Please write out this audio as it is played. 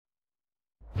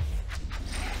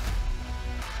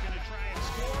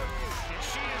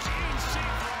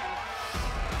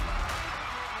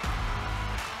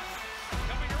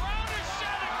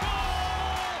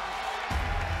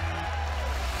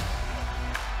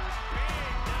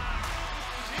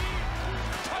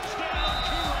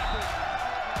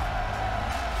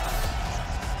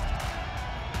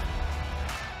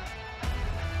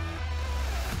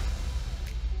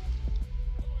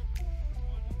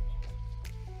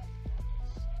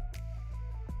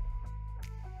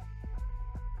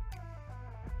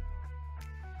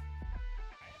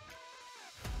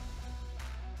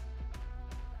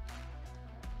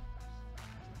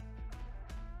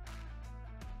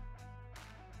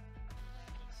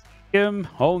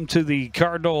Home to the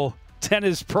Cardinal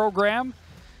tennis program.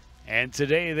 And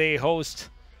today they host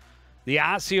the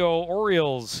Osseo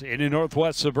Orioles in a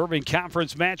Northwest Suburban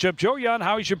Conference matchup. Joe Young,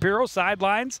 Howie Shapiro,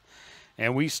 sidelines.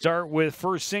 And we start with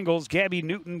first singles. Gabby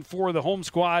Newton for the home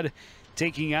squad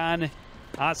taking on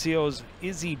Osseo's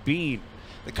Izzy Bean.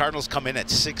 The Cardinals come in at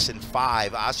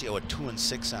 6-5. Osseo at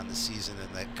 2-6 on the season,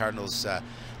 and the Cardinals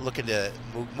looking to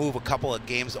move a couple of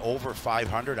games over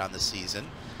 500 on the season.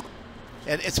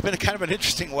 And it's been kind of an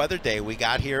interesting weather day. We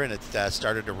got here and it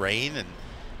started to rain and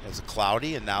it was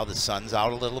cloudy, and now the sun's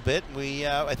out a little bit.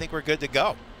 I think we're good to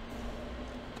go.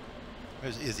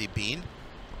 There's Izzy Bean.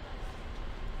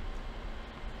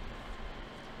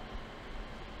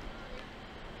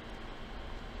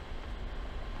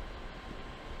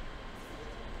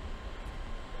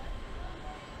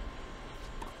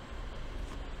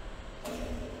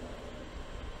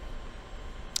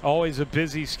 Always a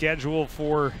busy schedule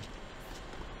for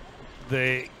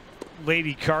the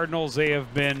Lady Cardinals. They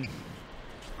have been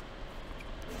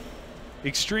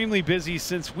extremely busy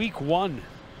since week 1.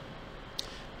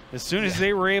 As soon as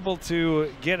they were able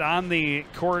to get on the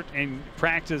court and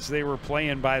practice, they were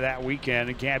playing by that weekend.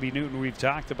 And Gabby Newton, we've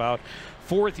talked about,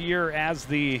 4th year as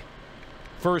the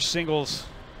first singles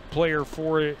player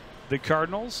for the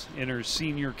Cardinals in her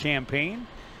senior campaign.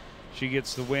 She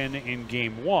gets the win in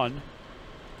game 1.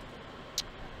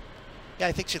 Yeah,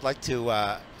 I think she'd like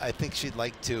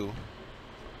to.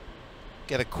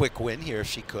 Get a quick win here if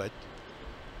she could,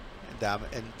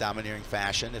 in domineering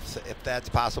fashion, if that's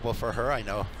possible for her. I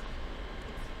know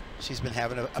she's been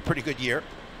having a pretty good year.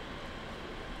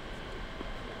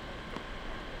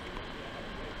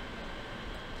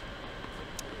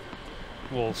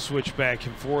 We'll switch back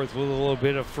and forth with a little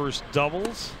bit of first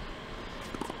doubles.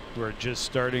 We're just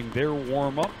starting their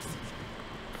warm-up.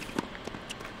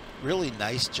 Really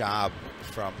nice job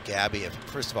from Gabby.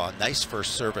 First of all, a nice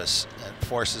first service and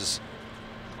forces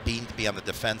Bean to be on the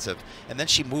defensive. And then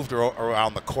she moved her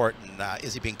around the court, and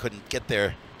Izzy Bean couldn't get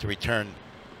there to return.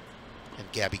 And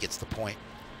Gabby gets the point.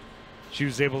 She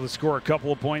was able to score a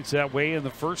couple of points that way in the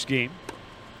first game.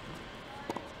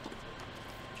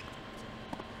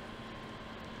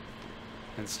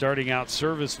 And starting out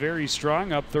service very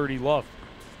strong, up 30-love.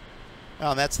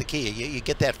 Well, and that's the key. You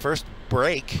get that first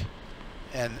break,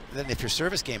 and then if your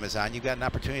service game is on, you've got an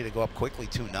opportunity to go up quickly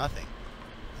 2-0.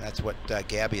 That's what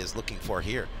Gabby is looking for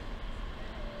here.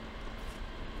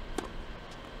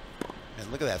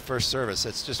 And look at that first service.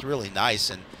 It's just really nice,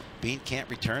 and Bean can't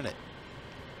return it.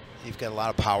 You've got a lot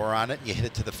of power on it, and you hit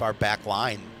it to the far back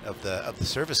line of the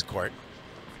service court.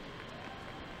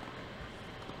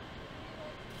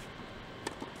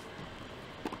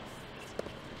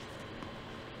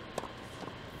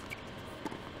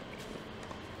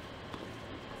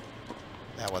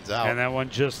 That one's out. And that one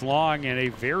just long, and a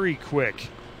very quick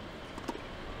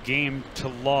game to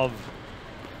love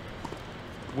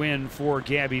win for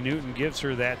Gabby Newton gives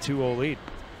her that 2-0 lead.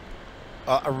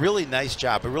 A really nice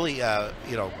job, a really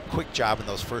quick job in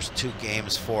those first 2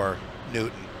 games for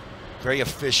Newton. Very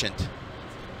efficient.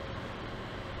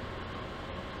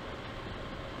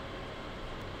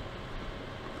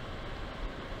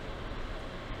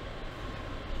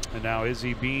 And now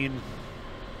Izzy Bean.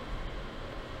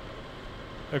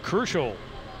 A crucial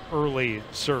early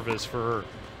service for her.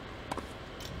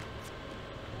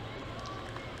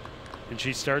 And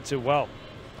she starts it well.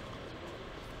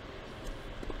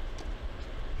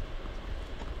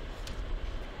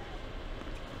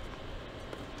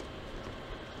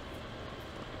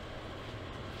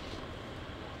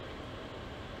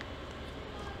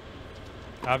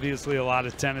 Obviously a lot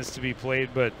of tennis to be played,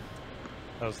 but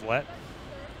that was let.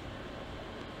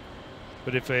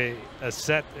 But if a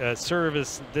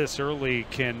service this early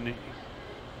can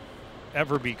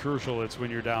ever be crucial, it's when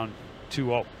you're down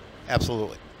 2-0.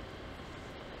 Absolutely.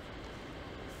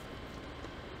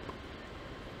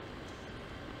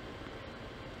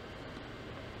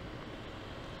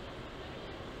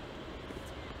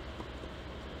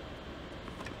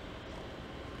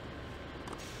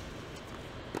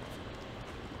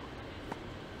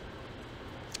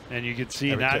 And you can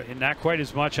see not quite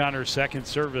as much on her second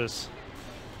service.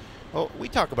 Well, we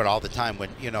talk about it all the time when,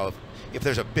 if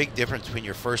there's a big difference between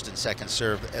your first and second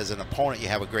serve, as an opponent, you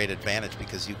have a great advantage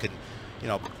because you can,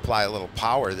 apply a little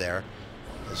power there.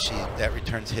 That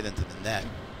return's hit into the net.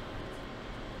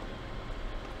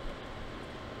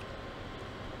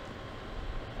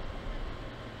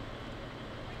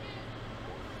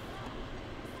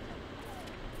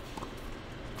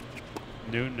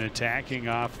 Newton attacking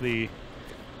off the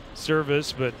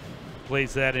service, but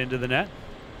plays that into the net.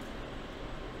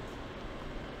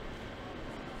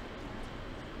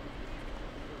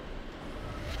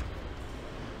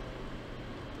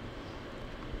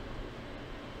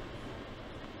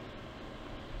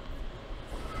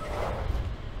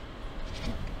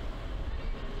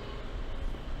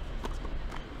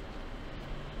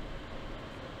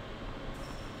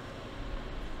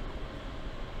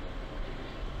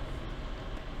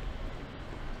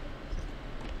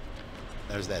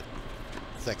 There's that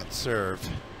second serve.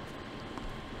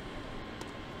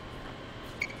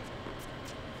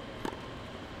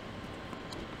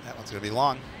 That one's going to be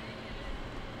long.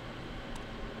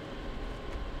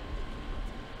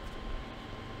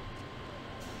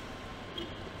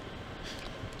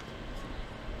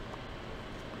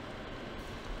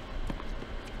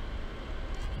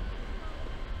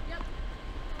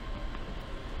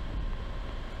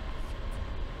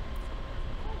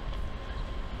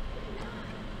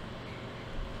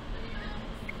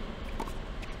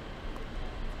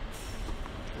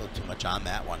 Too much on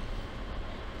that one.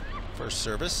 First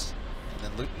service,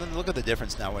 and then look at the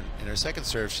difference now. In her second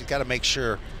serve, she's got to make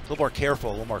sure, a little more careful,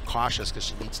 a little more cautious, because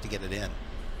she needs to get it in.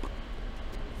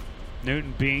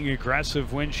 Newton being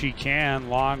aggressive when she can.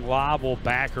 Long lob will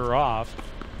back her off.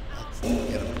 That's,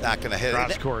 not going to hit.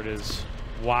 Cross court is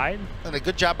wide. And a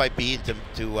good job by Bean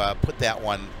to put that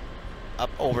one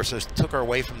up over, so it took her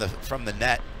away from the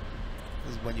net.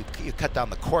 When you cut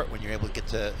down the court, when you're able to get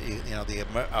to the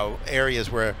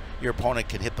areas where your opponent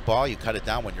can hit the ball, you cut it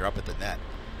down when you're up at the net.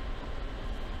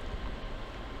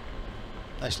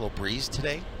 Nice little breeze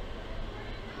today.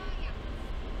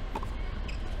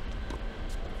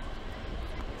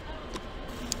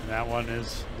 That one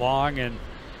is long, and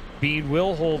Bean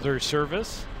will hold her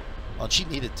service. Well, she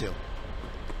needed to.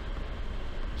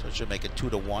 So it should make it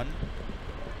 2-1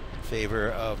 in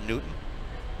favor of Newton.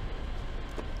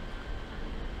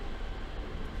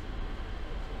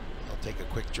 Take a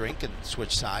quick drink and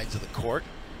switch sides of the court.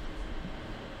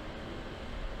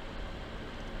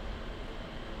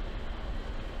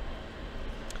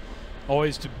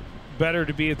 Always better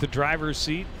to be at the driver's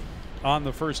seat on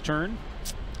the first turn.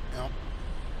 Well,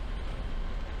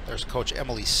 there's Coach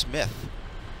Emily Smith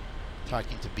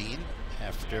talking to Bean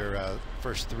after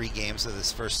first 3 games of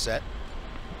this first set.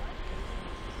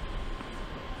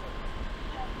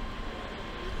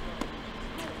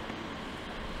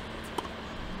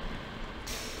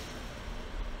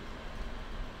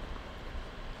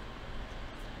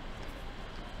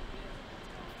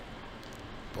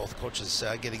 Both coaches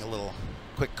getting a little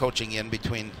quick coaching in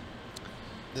between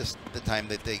the time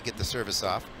that they get the service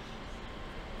off.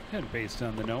 And based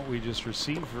on the note we just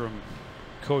received from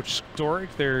Coach Storick,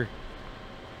 they're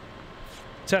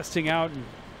testing out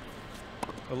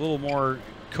a little more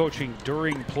coaching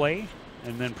during play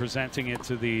and then presenting it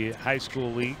to the high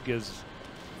school league as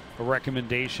a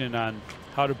recommendation on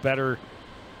how to better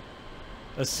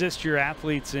assist your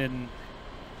athletes in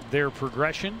their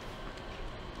progression.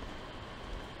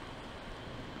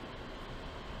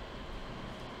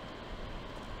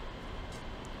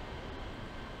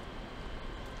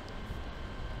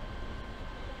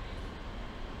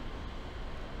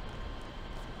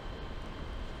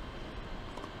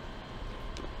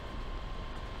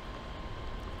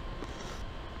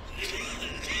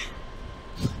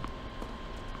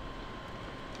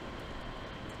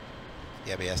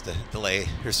 Gabby has to delay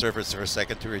her service for a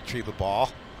second to retrieve a ball.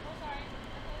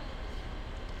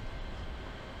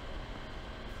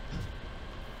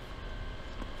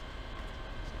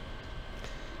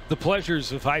 The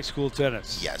pleasures of high school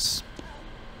tennis. Yes.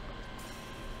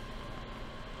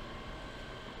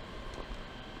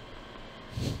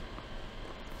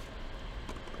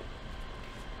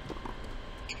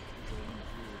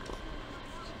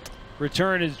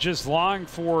 Return is just long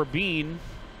for Bean.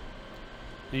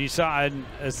 And you saw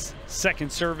a second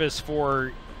service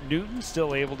for Newton,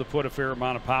 still able to put a fair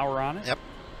amount of power on it. Yep.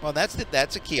 Well,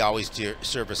 that's a key always to your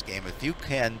service game. If you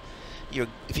can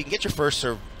get your first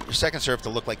serve, your second serve to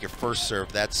look like your first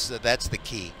serve, that's the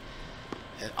key.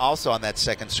 And also on that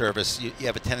second service, you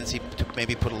have a tendency to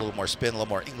maybe put a little more spin, a little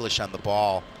more English on the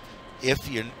ball, if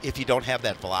you don't have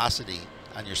that velocity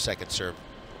on your second serve.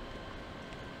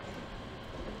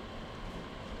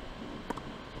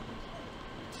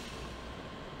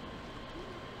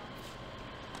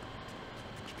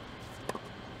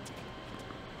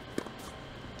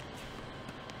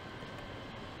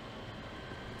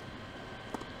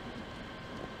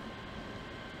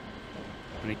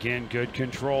 And again, good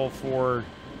control for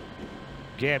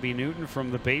Gabby Newton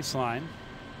from the baseline.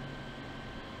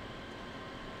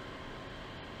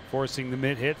 Forcing the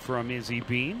mid hit from Izzy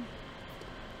Bean.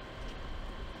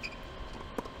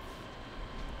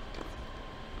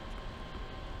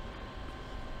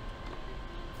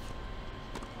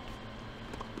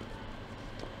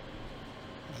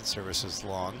 That service is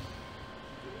long.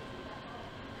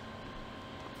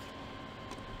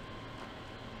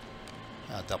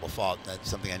 Double fault. That's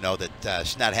something I know that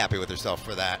she's not happy with herself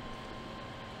for that.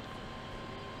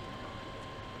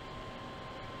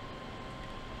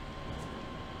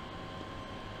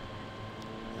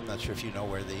 I'm not sure if you know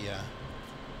where the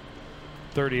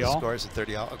 30 all. The score is at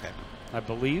 30 all. Okay. I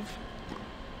believe.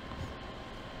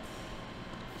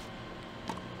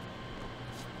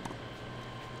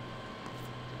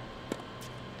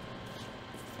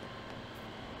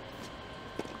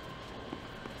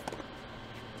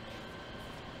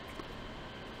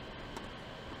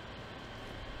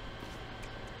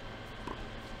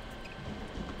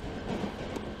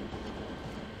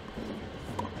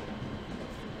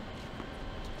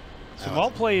 Some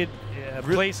well-played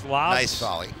placed lobs. Nice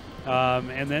volley.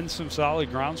 And then some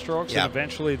solid ground strokes, and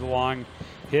eventually the long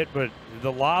hit. But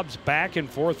the lobs back and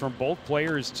forth from both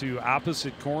players to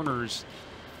opposite corners,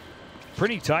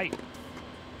 pretty tight.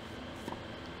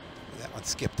 That one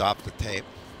skipped off the tape.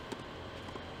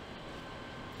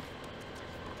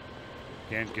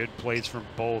 Again, good plays from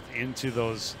both into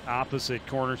those opposite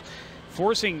corners,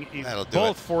 forcing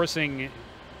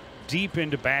deep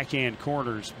into backhand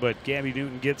corners. But Gabby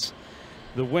Newton gets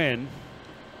the win.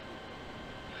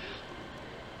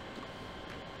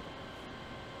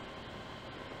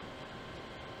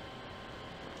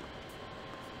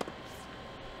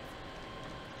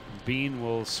 Bean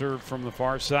will serve from the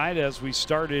far side as we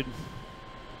started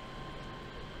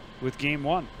with game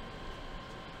one.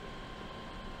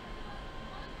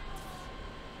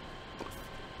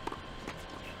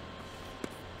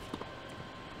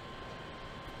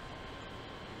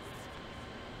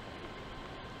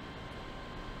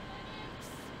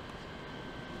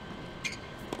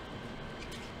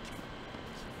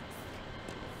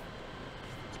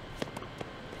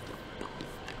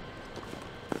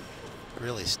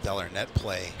 Really stellar net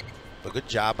play, but good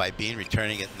job by Bean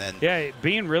returning it. And then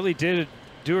Bean really did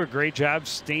do a great job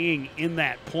staying in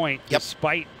that point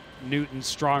despite Newton's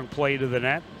strong play to the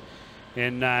net,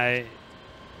 and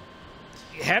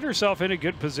had herself in a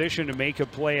good position to make a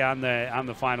play on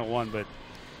the final one, but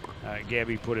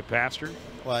Gabby put it past her.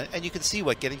 Well, and you can see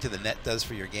what getting to the net does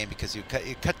for your game, because you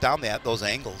cut down those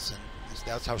angles, and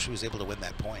that's how she was able to win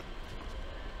that point.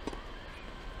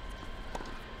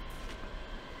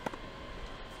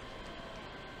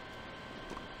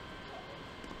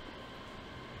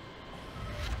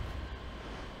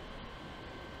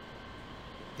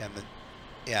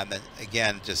 And then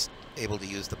again, just able to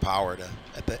use the power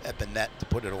at the net to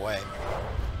put it away.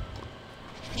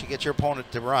 Once you get your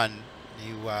opponent to run,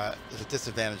 there's a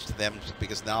disadvantage to them,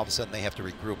 because now all of a sudden they have to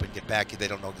regroup and get back. They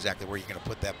don't know exactly where you're going to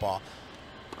put that ball.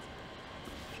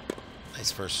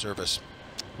 Nice first service.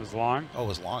 It was long. Oh, it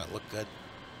was long. It looked good.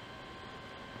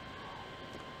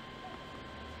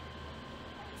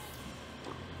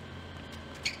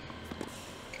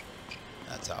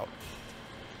 That's out.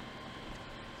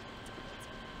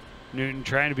 Newton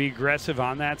trying to be aggressive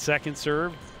on that second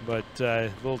serve, but a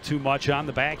little too much on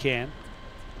the backhand.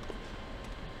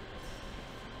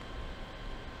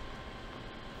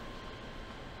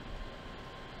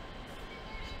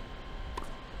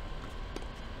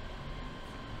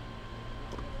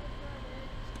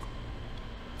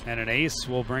 And an ace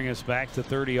will bring us back to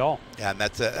 30 all. Yeah, and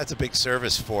that's a big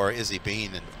service for Izzy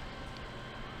Bean, and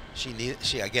she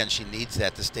needs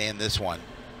that to stay in this one.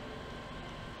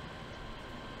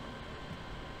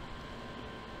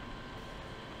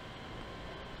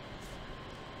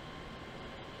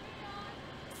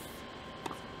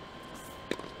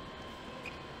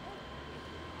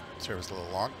 Service a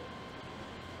little long.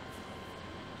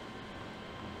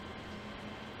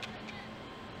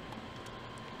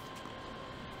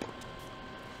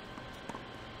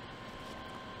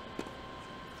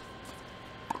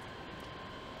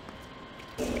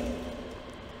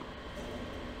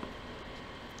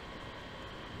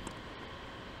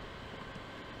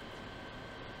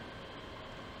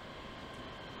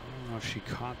 She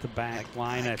caught the back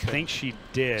line. I think she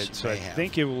did. So I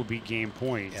think it will be game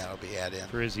point. Yeah, it'll be add in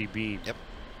for Izzy Bean. Yep.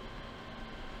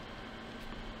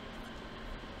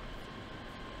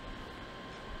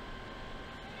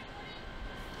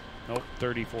 Nope,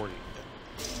 30-40.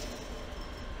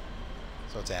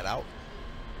 So it's add out.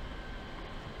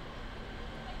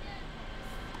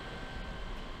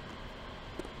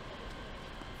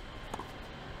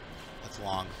 That's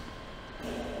long.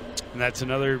 And that's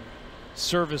another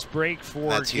service break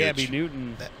for Gabby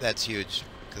Newton. That's huge,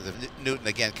 because if Newton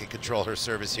again can control her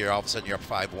service here, all of a sudden you're up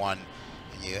 5-1,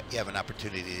 and you have an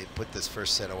opportunity to put this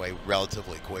first set away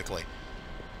relatively quickly.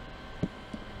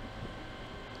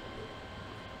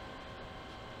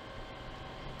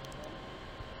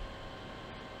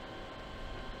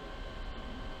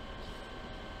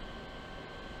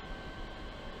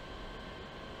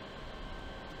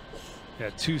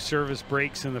 Got 2 service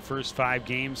breaks in the first 5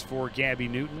 games for Gabby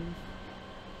Newton.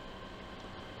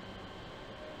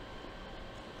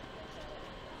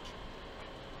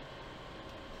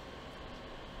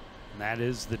 that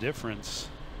is the difference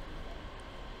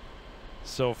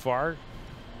so far.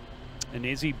 And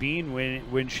Izzy Bean,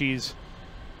 when she's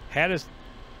had a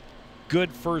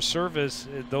good first service,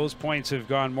 those points have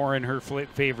gone more in her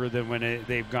favor than when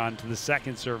they've gone to the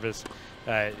second service,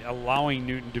 allowing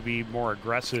Newton to be more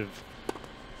aggressive.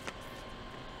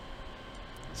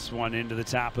 This one into the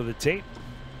top of the tape.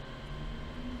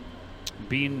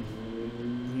 Bean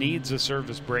needs a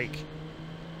service break.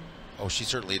 Oh, she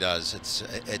certainly does.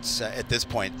 It's at this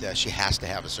point she has to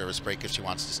have a service break if she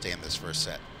wants to stay in this first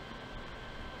set.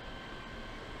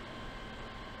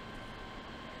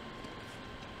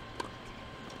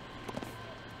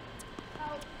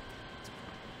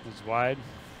 Was wide.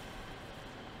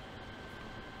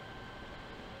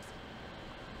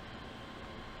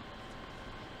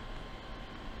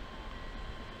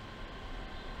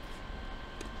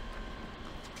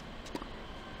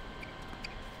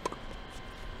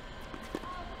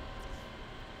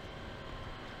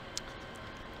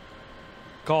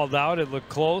 Called out. It looked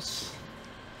close.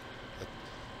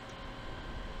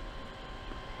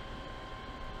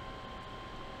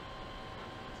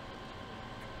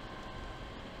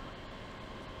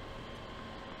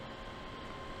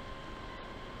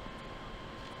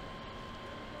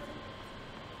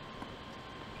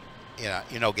 Yeah,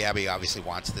 you know, Gabby obviously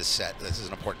wants this set. This is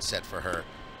an important set for her.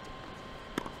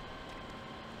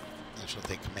 And she'll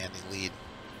take commanding lead.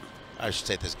 I should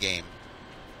say this game.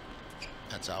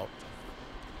 That's out.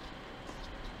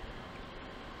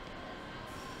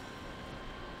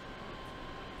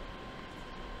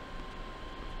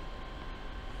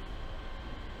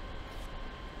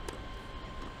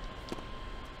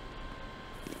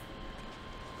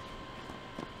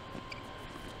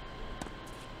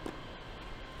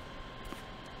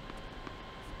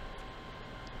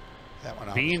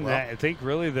 Bean, well. I think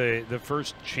really the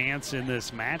first chance in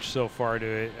this match so far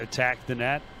to attack the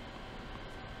net.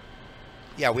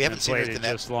 Yeah, we haven't seen her at the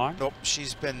net just long. Nope,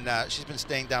 she's been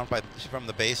staying down from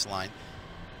the baseline.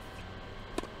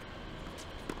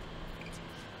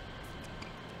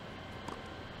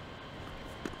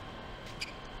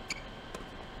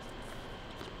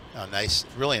 Oh, nice,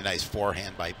 really a nice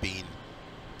forehand by Bean.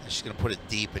 And she's going to put it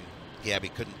deep, and Gabby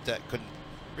couldn't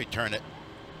return it.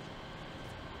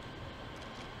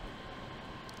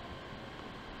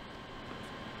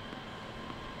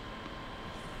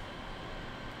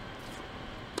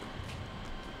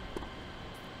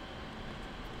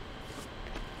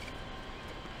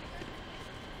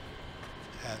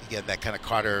 Again, that kind of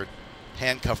caught her,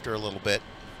 handcuffed her a little bit.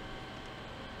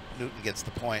 Newton gets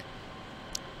the point.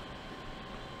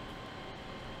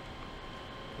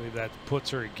 I believe that puts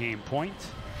her at game point.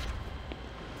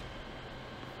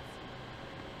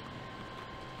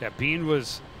 Yeah, Bean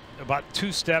was about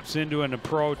 2 steps into an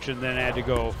approach and then had to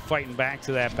go fighting back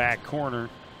to that back corner.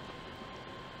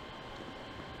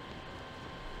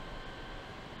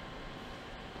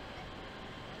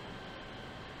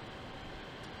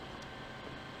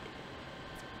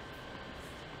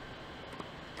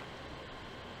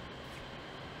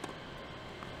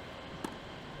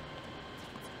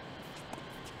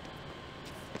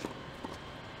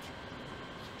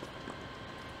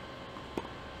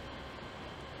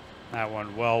 That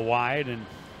one well wide, and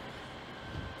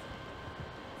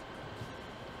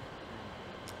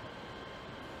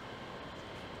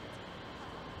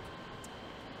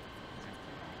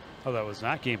oh, that was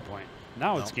not game point.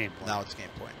 Now it's game point. Now it's game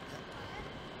point.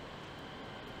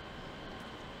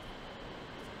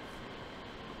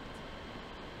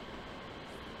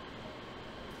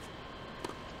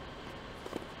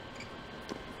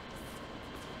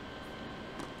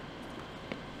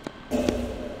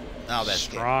 Now that's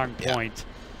strong point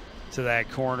to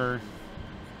that corner.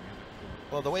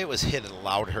 Well, the way it was hit, it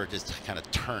allowed her just to kind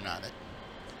of turn on it.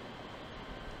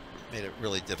 Made it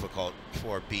really difficult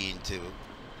for Bean to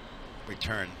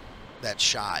return that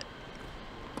shot.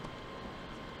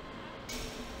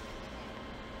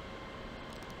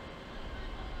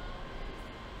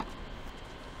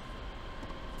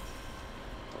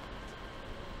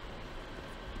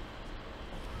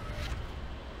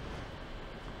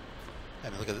 I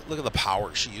mean, look at the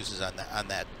power she uses on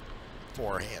that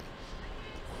forehand.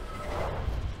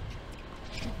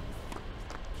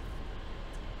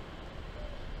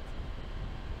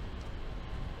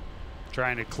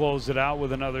 Trying to close it out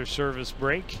with another service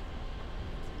break.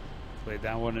 Played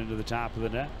that one into the top of the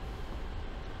net.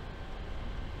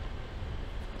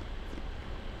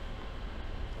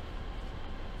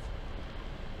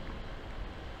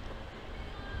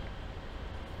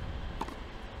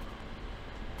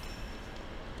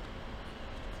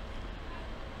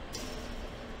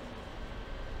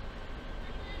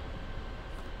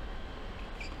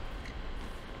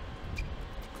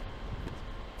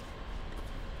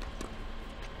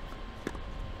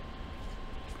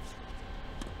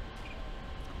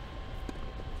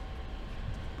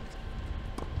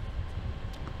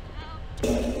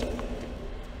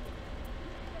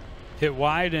 hit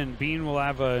wide, and Bean will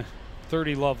have a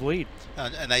 30-love lead.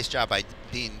 A nice job by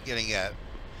Bean getting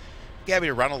Gabby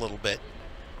to run a little bit.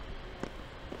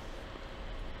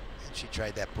 And she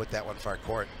tried that, put that one far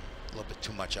court, a little bit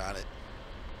too much on it.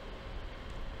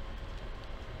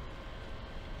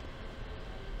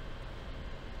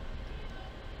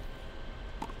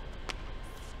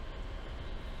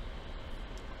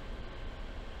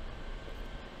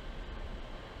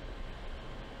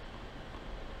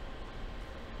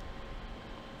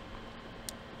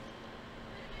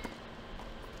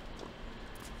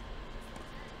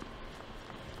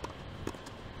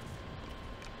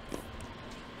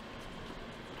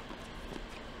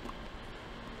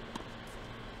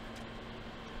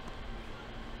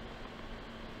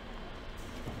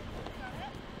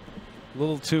 A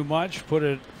little too much, put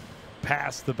it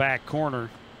past the back corner.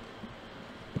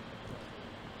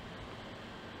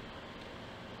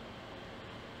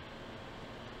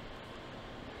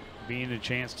 Being a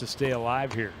chance to stay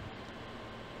alive here.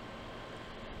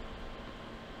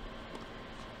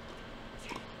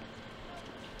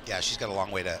 Yeah, she's got a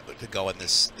long way to go in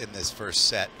this first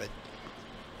set, but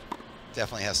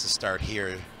definitely has to start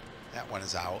here. That one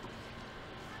is out.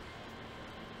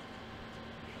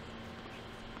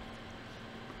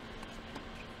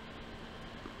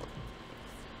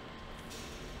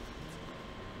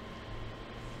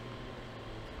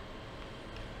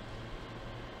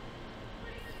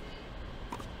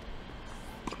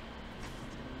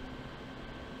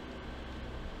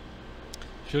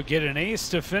 She'll get an ace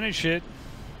to finish it.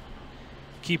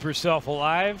 Keep herself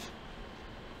alive.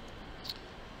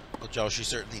 Well, Joe, she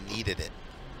certainly needed it.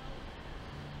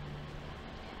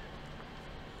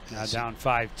 Now down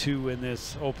 5-2 in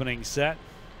this opening set.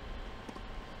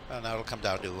 Well, now it'll come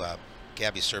down to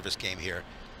Gabby's service game here.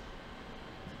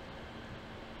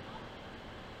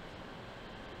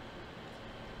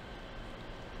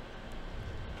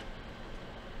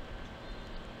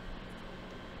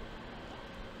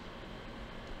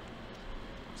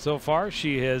 So far,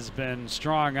 she has been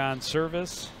strong on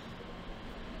service.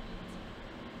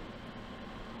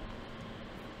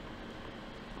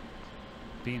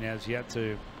 Bean has yet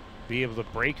to be able to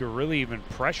break or really even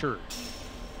pressure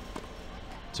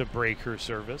to break her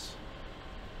service.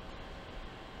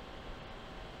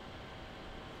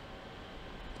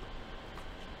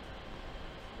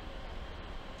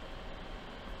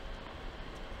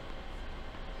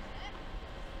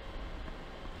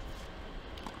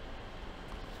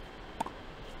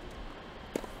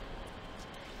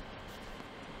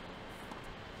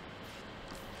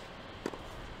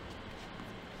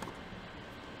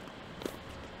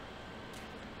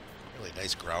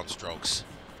 Nice ground strokes.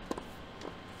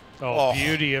 Oh,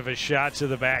 beauty of a shot to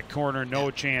the back corner.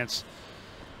 No chance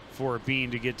for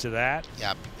Bean to get to that.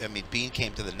 Yeah, I mean, Bean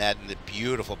came to the net and a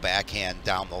beautiful backhand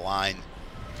down the line.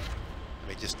 I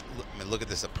mean, look at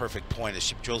this, a perfect point as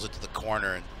she drills it to the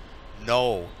corner, and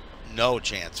no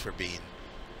chance for Bean.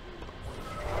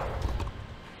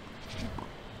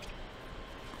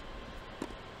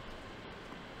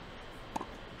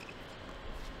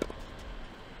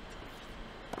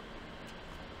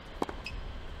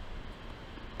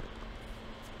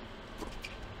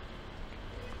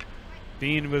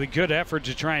 Bean with a good effort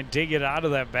to try and dig it out of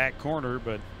that back corner,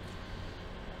 but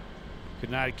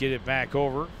could not get it back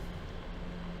over.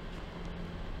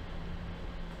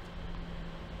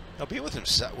 Now, Bean with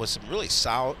some really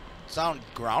sound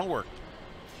groundwork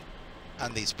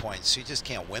on these points. She just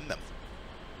can't win them.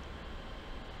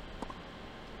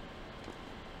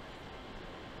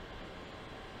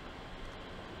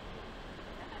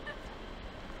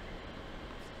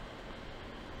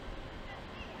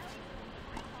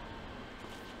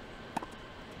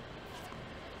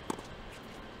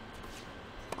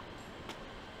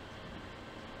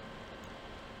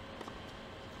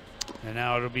 And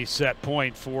now it'll be set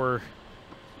point for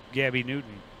Gabby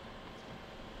Newton.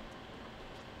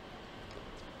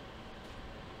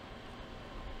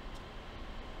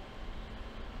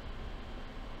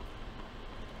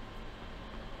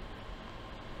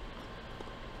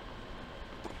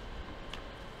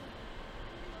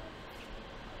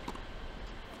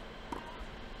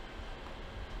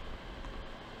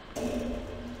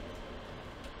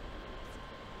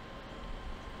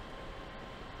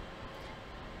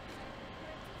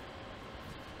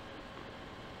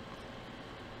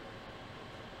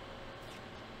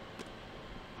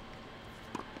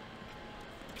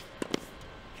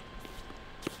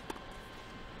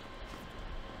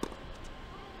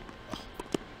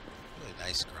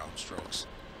 Nice ground strokes.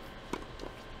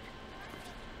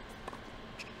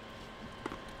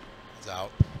 It's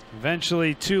out.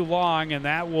 Eventually too long, and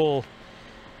that will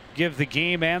give the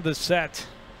game and the set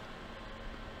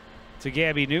to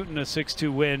Gabby Newton, a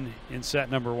 6-2 win in set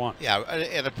number 1. Yeah,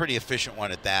 and a pretty efficient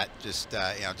one at that. Just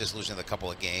just losing a couple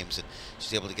of games, and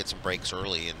she's able to get some breaks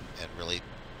early and really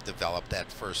develop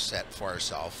that first set for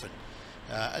herself, and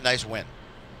a nice win.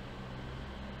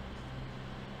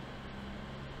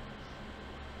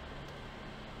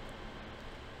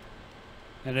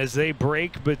 And as they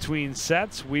break between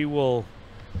sets, we will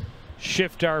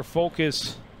shift our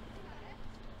focus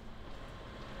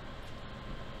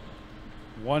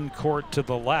one court to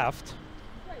the left.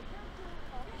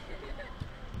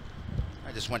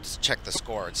 I just wanted to check the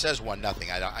score. It says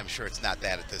 1-0. I'm sure it's not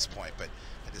that at this point, but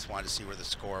I just wanted to see where the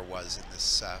score was in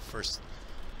this first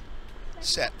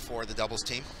set for the doubles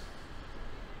team.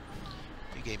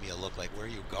 You gave me a look like, where are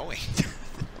you going?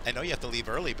 I know you have to leave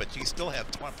early, but you still have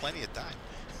plenty of time.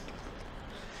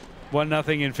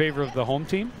 1-0 in favor of the home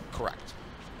team. Correct.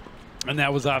 And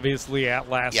that was obviously at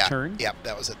last turn. Yep,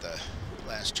 that was at the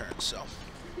last turn. So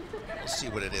we'll see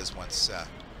what it is once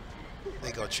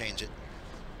they go change it.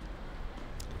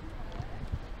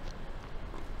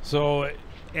 So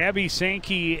Abby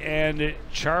Sankey and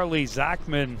Charlie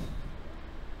Zachman,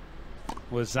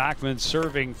 was Zachman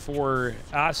serving for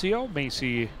Osseo,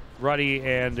 Macy Ruddy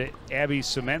and Abby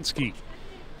Semensky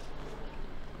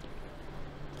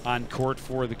on court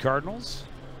for the Cardinals.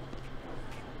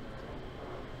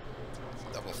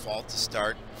 Double fault to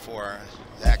start for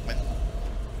Zachman.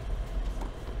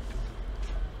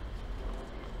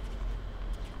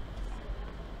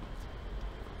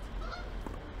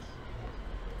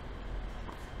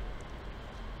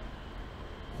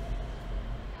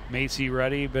 Macy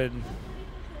Ruddy, been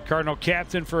Cardinal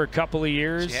captain for a couple of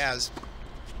years. She has.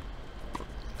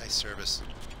 Nice service.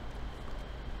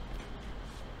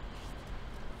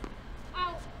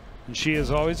 And she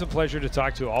is always a pleasure to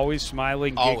talk to, always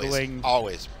smiling, giggling.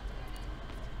 Always.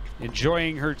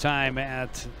 Enjoying her time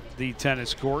at the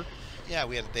tennis court. Yeah,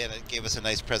 they gave us a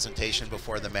nice presentation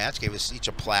before the match, gave us each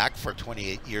a plaque for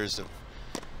 28 years of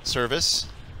service.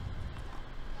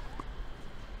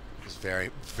 It was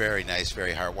very, very nice,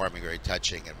 very heartwarming, very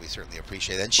touching, and we certainly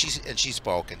appreciate it. And she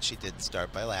spoke, and she did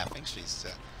start by laughing. She's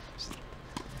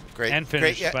great. And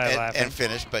finished by laughing. And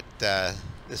finished, but that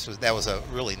was a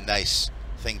really nice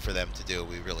thing for them to do.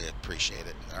 We really appreciate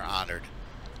it and are honored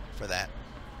for that.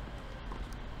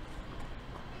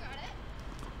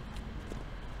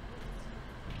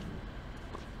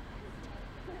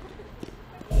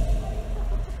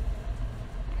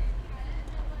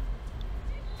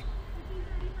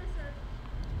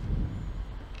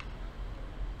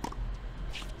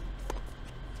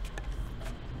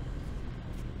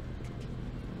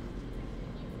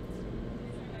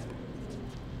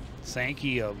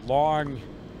 Sankey, a long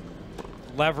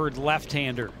levered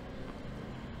left-hander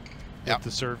at the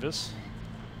service.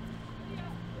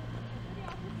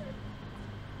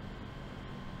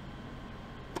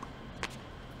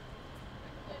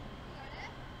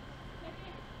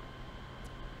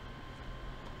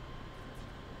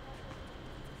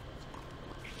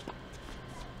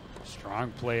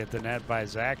 Strong play at the net by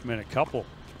Zachman, a couple.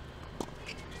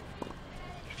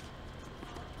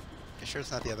 You sure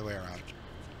it's not the other way around?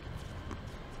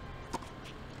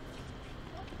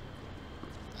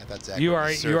 You are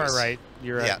right.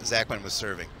 You're right. Yeah, Zachman was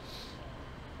serving.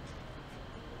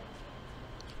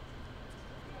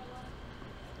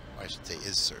 Or I should say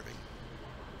is serving.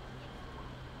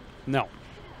 No.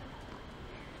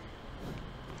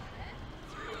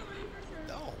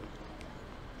 No.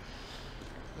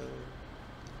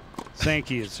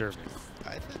 Sankey is serving.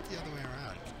 I think the other way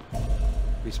around.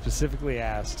 We specifically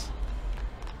asked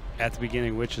at the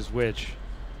beginning which is which.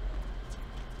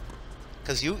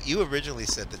 Because you originally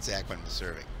said that Zachman was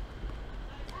serving.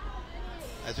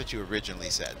 That's what you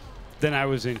originally said. Then I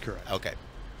was incorrect. Okay.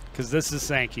 Because this is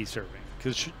Sankey serving.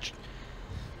 Because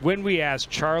when we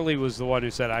asked, Charlie was the one who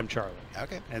said, I'm Charlie.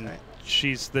 Okay. And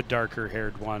she's the darker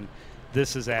haired one.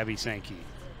 This is Abby Sankey,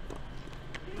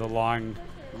 the long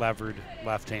levered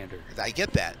left-hander. I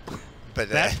get that. But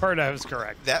that part I was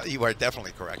correct. That you are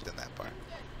definitely correct in that part.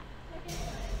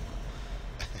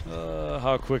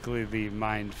 How quickly the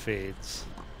mind fades.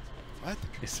 What?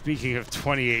 Speaking of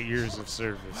 28 years of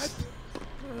service.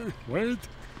 What?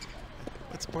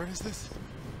 What sport is this?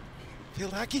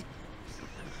 Field hockey?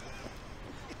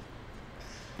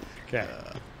 Okay.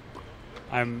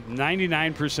 I'm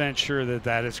 99% sure that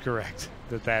that is correct.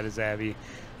 That is Abby,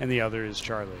 and the other is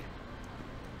Charlie.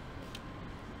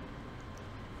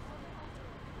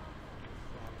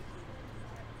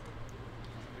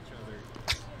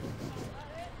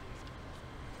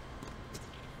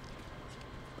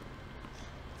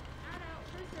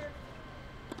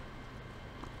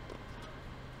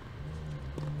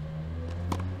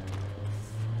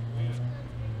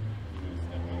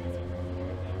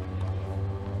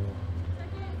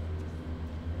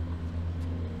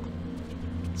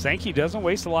 Sankey doesn't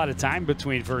waste a lot of time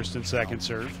between first and second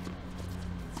serve.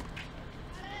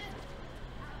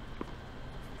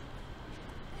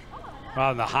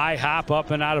 On the high hop up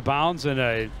and out of bounds, and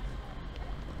a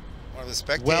one of the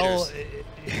spectators. Well,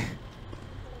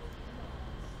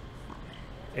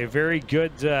 a very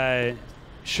good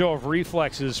show of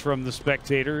reflexes from the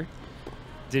spectator.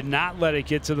 Did not let it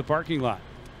get to the parking lot.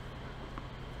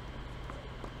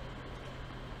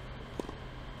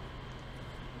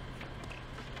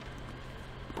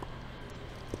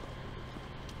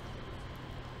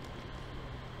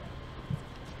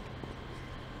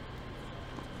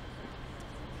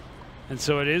 And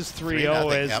so it is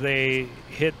 3-0 as they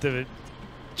hit the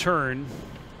turn.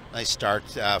 Nice start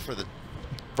for the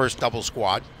first double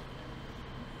squad.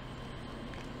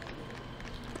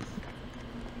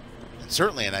 And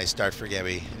certainly a nice start for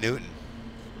Gabby Newton.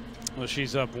 Well,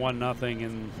 she's up 1-0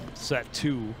 in set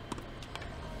 2.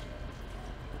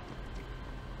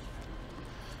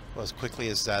 Well, as quickly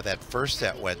as that first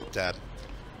set went,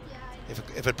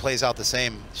 if it plays out the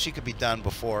same, she could be done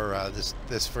before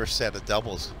this first set of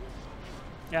doubles.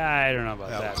 Yeah, I don't know about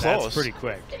that. Close. That's pretty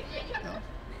quick. No,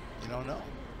 you don't know.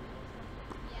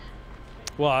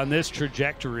 Well, on this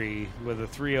trajectory with a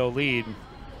 3-0 lead,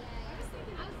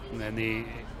 and then the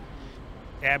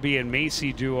Abby and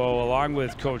Macy duo along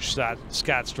with Coach Scott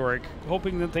Storick,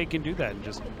 hoping that they can do that and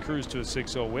just cruise to a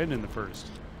 6-0 win in the first.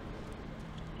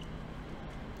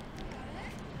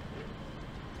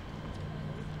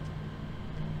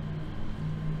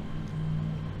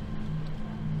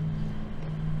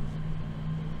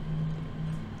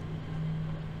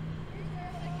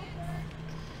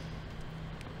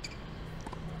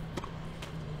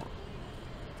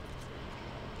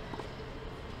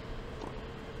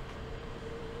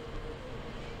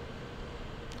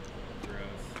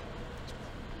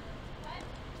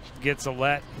 Gets a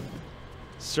let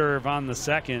serve on the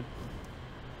second.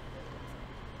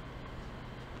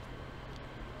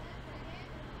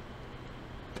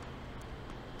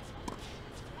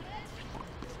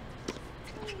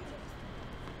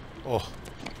 Oh,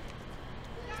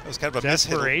 that was kind of a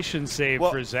desperation save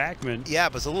for Zachman. Yeah,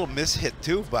 but it's a little mishit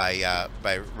too by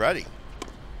Ruddy,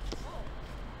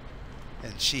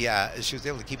 and she was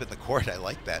able to keep it in the court. I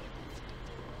like that.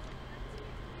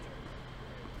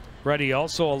 Ruddy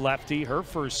also a lefty, her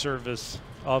first service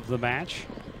of the match.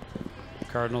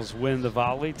 Cardinals win the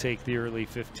volley, take the early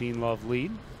 15-love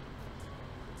lead.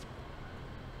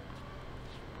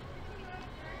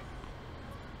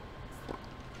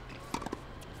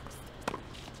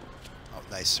 Oh,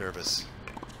 nice service.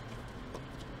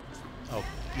 Oh,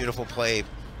 beautiful play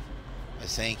by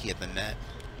Sankey at the net.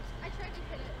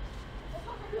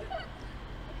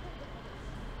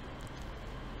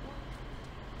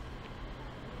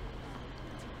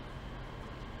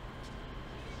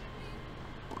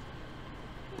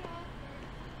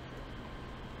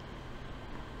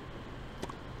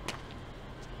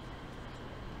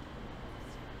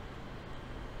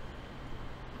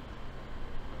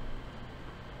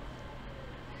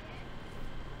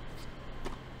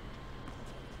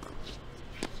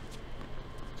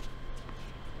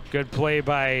 Good play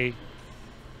by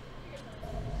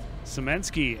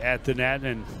Semensky at the net,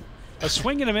 and a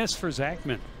swing and a miss for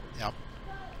Zachman. Yep.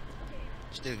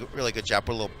 She did a really good job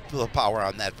with a little power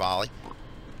on that volley.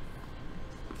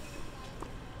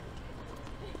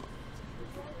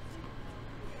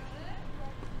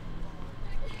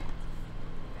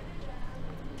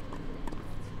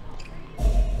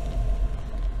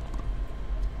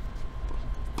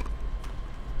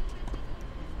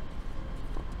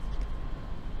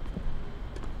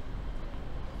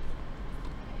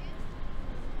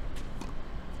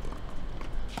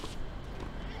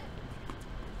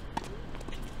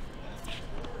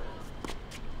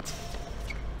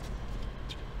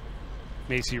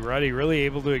 Macy Ruddy really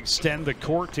able to extend the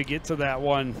court to get to that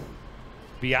one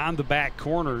beyond the back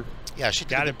corner. Yeah, she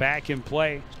got it back in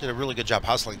play. She did a really good job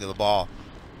hustling to the ball.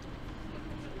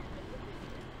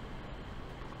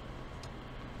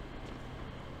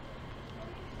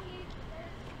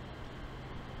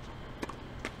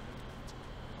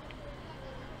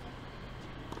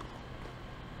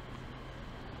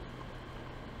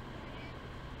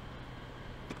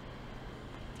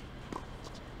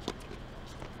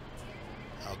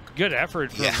 Good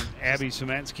effort from Abby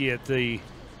Semensky at the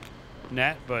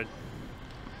net, but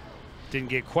didn't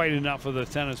get quite enough of the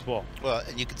tennis ball. Well,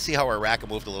 and you can see how her racket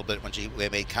moved a little bit when she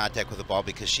made contact with the ball,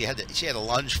 because she had to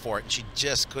lunge for it, and she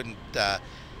just couldn't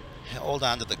hold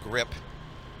on to the grip.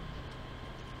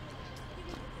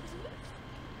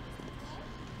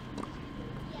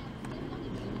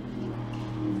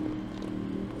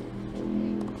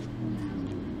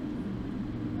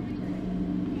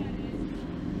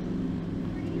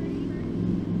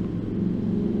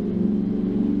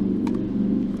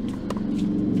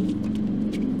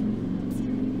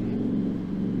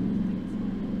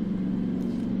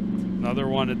 Another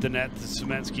one at the net.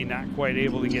 Semensky not quite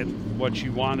able to get what she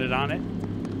wanted on it.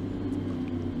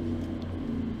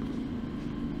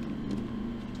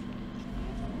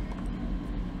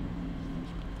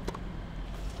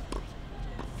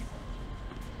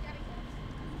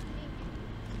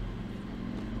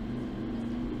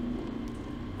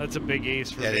 That's a big ace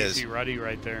for Macy Ruddy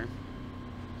right there.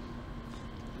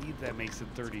 I believe that makes it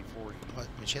 30-40. I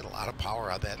mean, she had a lot of power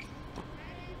on that.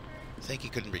 I think he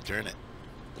couldn't return it.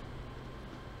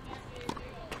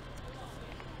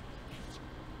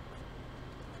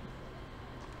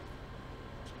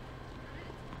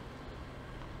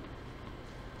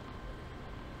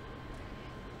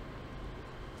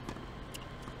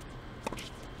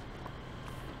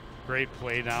 Great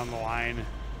play down the line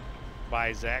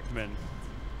by Zachman.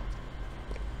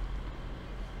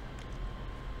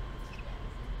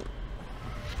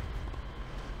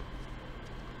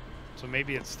 So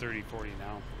maybe it's 30-40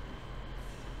 now.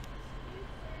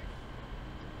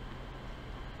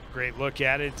 Great look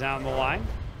at it down the line.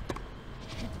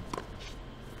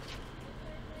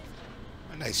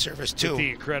 A nice service too. With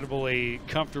the incredibly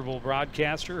comfortable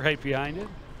broadcaster right behind it.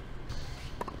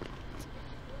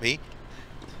 Me?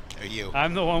 Or you?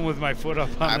 I'm the one with my foot up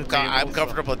on the table. I'm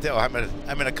comfortable too. I'm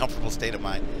in a comfortable state of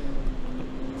mind.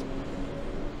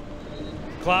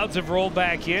 Clouds have rolled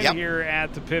back in here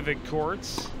at the pivot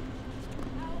courts.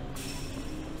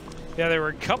 Yeah, there were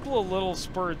a couple of little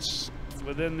spurts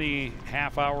within the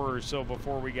half hour or so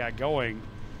before we got going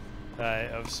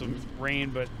of some rain,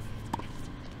 but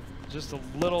just a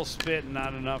little spit,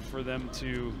 not enough for them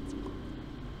to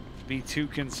be too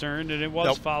concerned. And it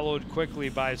was followed quickly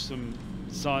by some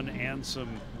sun and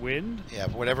some wind. Yeah,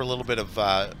 whatever little bit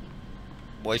of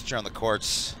moisture on the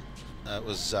courts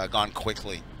was gone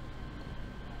quickly.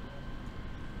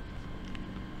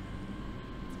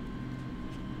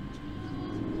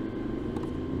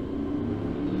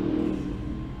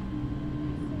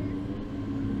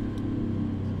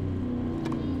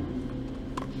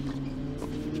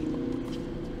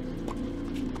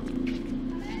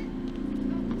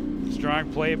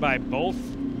 Strong play by both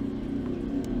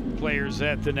players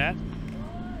at the net,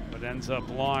 but ends up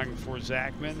long for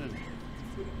Zachman. And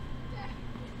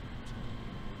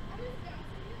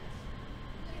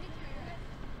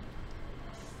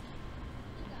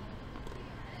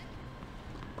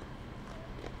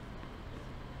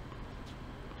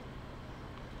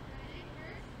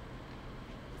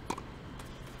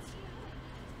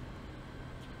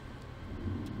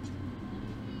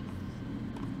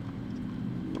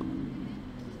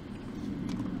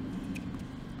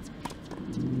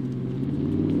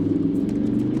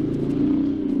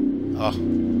oh,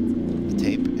 the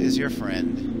tape is your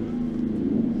friend.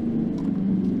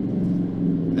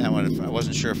 That one, I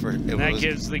wasn't sure if it that was.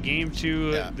 gives the game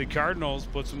to the Cardinals,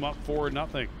 puts them up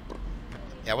 4-0.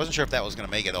 Yeah, I wasn't sure if that was going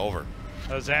to make it over.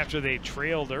 That was after they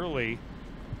trailed early.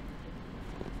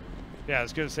 Yeah, I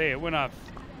was going to say, it went off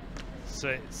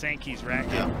Sankey's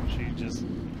racket. Yeah. She just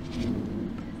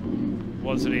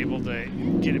wasn't able to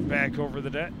get it back over the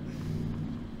net.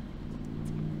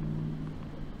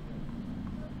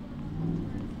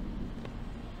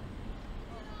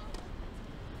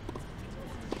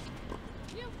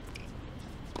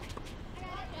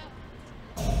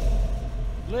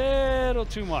 Little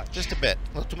too much. Just a bit.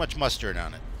 A little too much mustard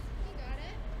on it. You got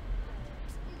it.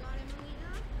 You got it,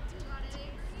 Melina. You got it,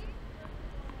 Avery.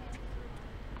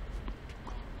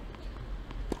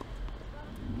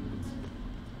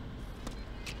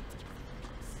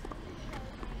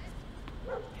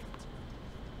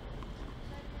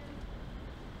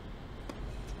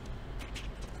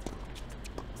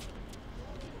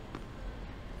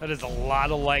 That is a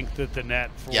lot of length at the net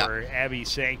for Abby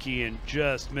Sankey, and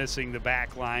just missing the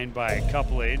back line by a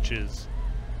couple of inches.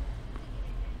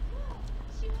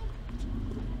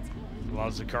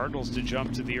 Allows the Cardinals to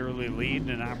jump to the early lead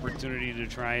and an opportunity to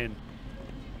try and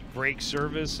break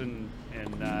service and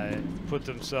put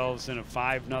themselves in a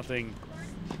 5-0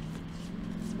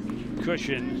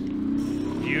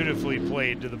 cushion. Beautifully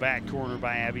played to the back corner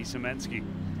by Abby Semensky.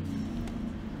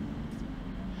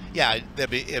 Yeah, it'd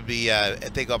be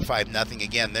if they go up 5-0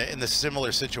 again. They're in the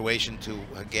similar situation to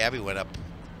Gabby went up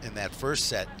in that first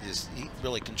set. He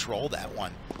really controlled that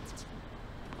one.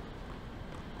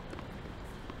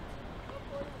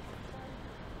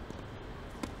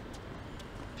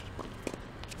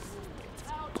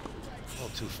 A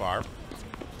little too far.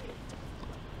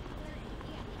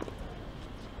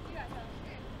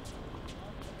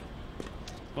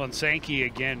 Well, and Sankey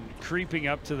again creeping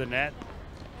up to the net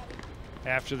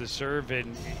after the serve,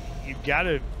 and you've got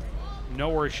to know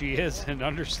where she is and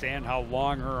understand how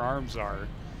long her arms are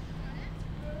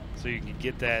so you can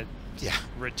get that Yeah.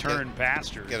 return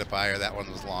past her. Get it by her. That one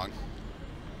was long.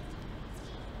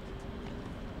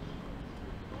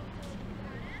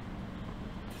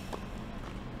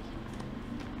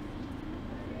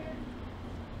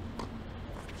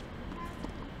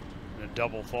 A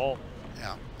double fault.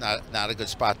 Yeah, not a good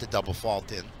spot to double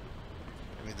fault in.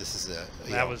 I mean, this is a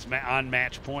That was on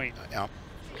match point. Yeah.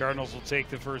 Cardinals will take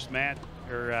the first match,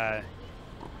 or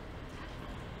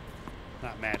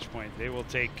not match point. They will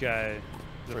take the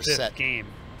First fifth set. game.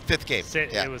 Fifth game.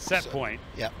 Yeah. It was set point.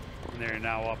 Yeah. And they're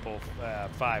now up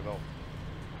 5-0.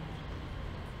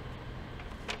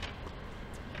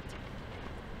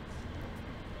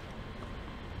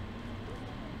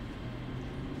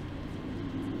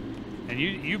 And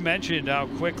you mentioned how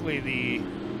quickly the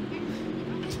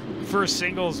first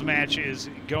singles match is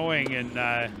going, and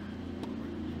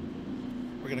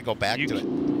we're going to go back to it.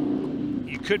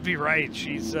 You could be right.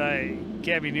 She's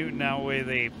Gabby Newton now with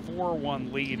a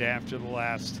 4-1 lead after the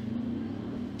last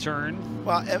turn.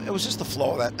 Well, it was just the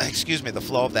flow of that. Excuse me, the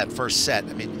flow of that first set.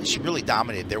 I mean, she really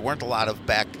dominated. There weren't a lot of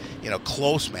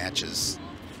close matches.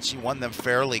 She won them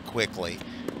fairly quickly.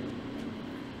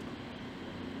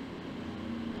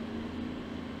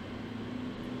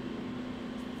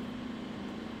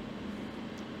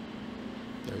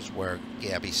 There's where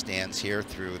Gabby stands here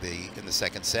in the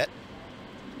second set.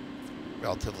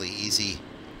 Relatively easy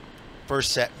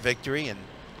first set victory, and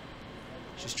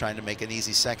she's trying to make an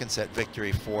easy second set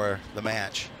victory for the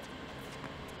match.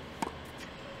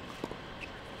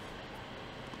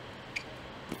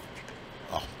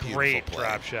 Oh, great play.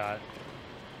 Drop shot.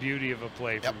 Beauty of a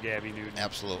play from Gabby Newton.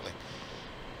 Absolutely.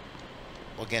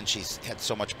 Well, again, she's had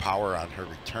so much power on her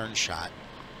return shot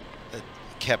that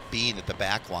kept Bean at the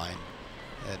back line.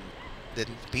 And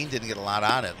Bean didn't get a lot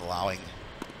on it, allowing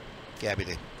Gabby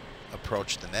to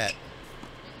approach the net.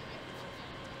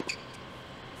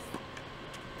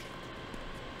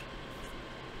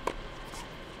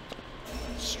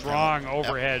 Strong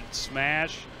overhead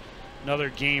smash. Another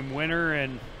game winner,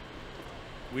 and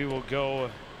we will go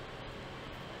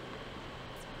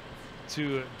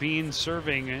to Bean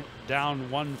serving down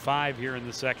 1-5 here in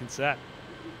the second set.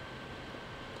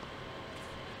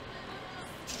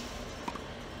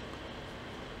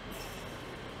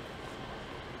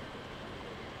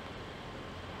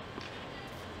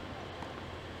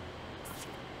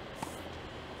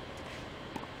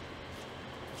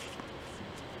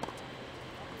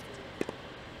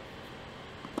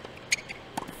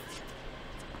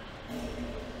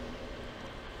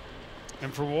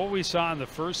 And for what we saw in the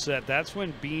first set, that's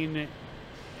when Bean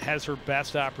has her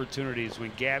best opportunities,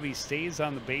 when Gabby stays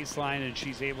on the baseline and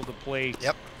she's able to play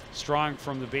strong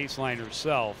from the baseline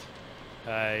herself.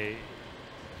 And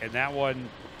that one,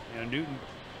 Newton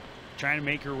trying to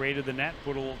make her way to the net,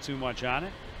 put a little too much on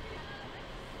it.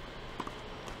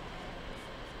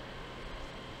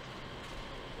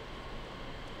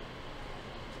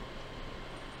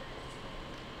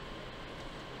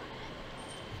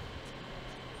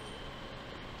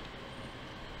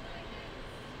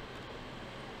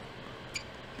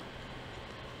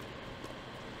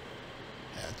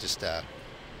 Just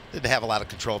didn't have a lot of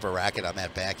control of her racket on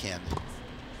that backhand.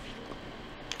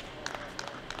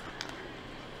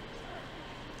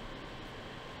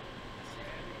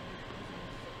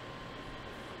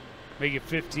 Make it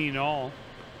 15-all.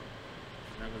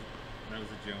 That was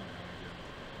a Joan.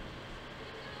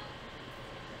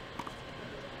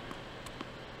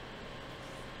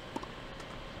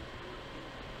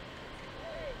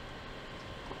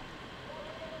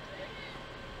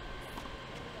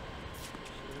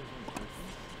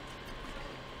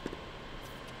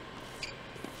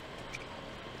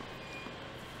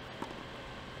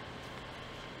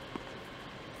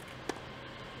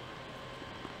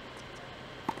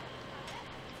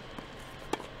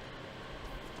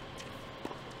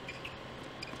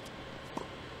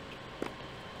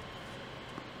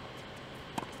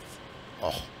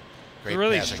 A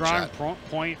really strong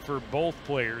point for both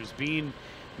players. Bean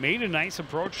made a nice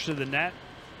approach to the net.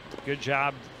 Good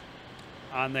job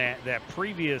on that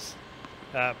previous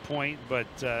point, but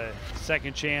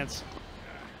second chance.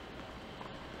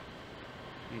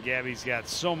 And Gabby's got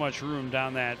so much room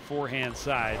down that forehand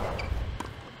side.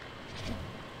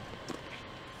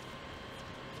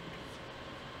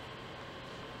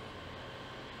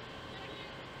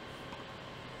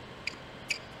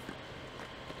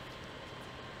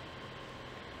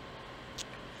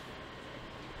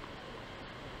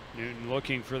 Newton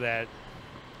looking for that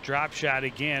drop shot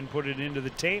again, put it into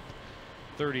the tape,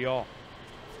 30-all.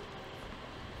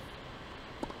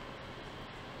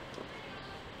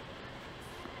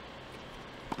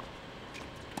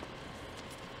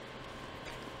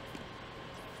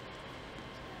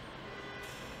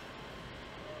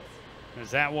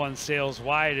 As that one sails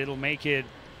wide, it'll make it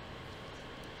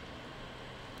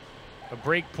a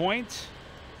break point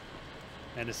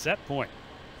and a set point.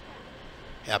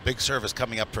 Yeah, big service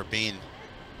coming up for Bean.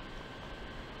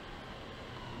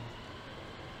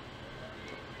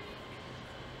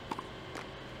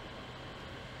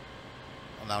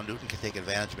 Well, now Newton can take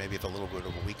advantage maybe of a little bit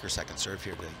of a weaker second serve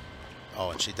here.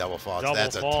 Oh, and she double faults.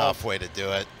 That's a tough way to do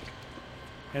it.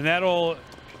 And that'll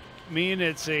mean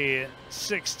it's a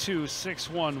 6-2,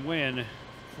 6-1 win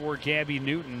for Gabby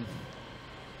Newton.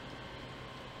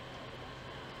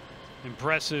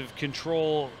 Impressive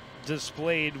control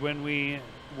displayed when we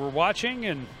were watching,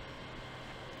 and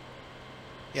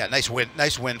yeah, nice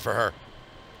win for her.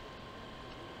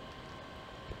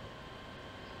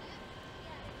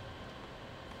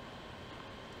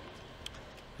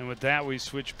 And with that, we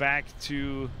switch back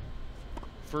to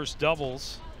first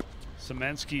doubles.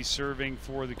 Semensky serving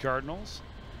for the Cardinals.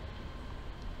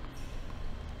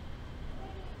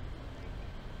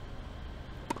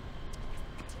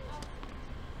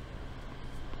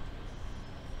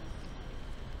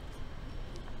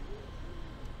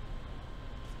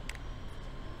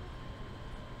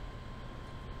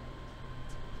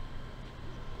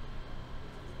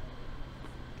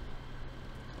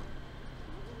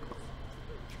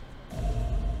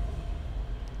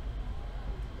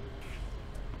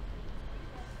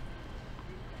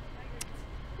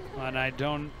 And I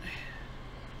don't,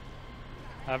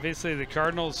 obviously the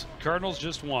Cardinals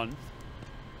just won.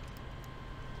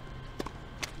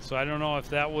 So I don't know if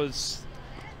that was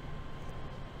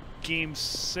game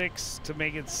 6 to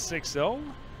make it 6-0.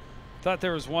 Thought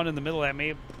there was one in the middle that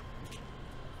may,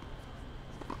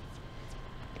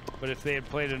 but if they had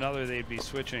played another, they'd be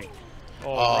switching.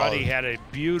 Oh, Ruddy had a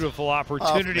beautiful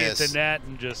opportunity at the net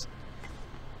and just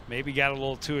maybe got a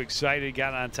little too excited,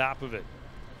 got on top of it.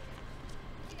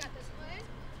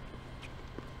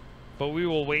 But we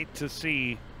will wait to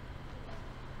see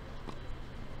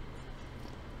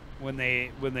when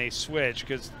they switch,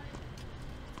 because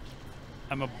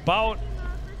I'm about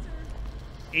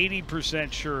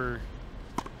 80% sure.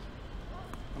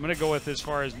 I'm going to go with as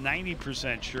far as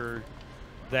 90% sure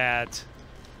that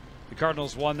the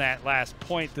Cardinals won that last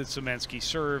point that Semensky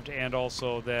served, and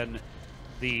also then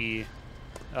the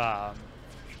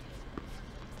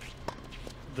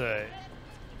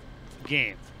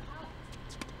game.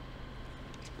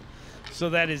 So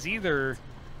that is either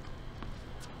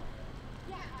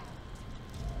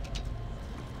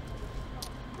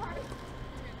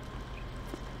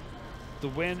the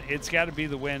win. It's got to be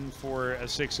the win for a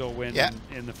 6-0 win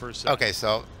in the first set. Okay,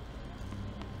 so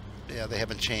yeah, they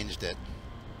haven't changed it.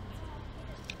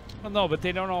 Well, no, but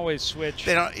they don't always switch.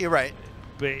 They don't. You're right.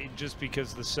 But just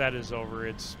because the set is over,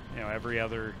 it's every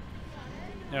other,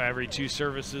 every 2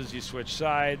 services you switch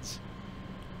sides.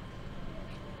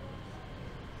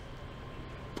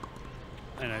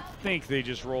 And I think they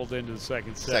just rolled into the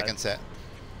second set.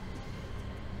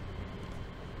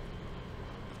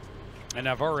 And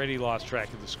I've already lost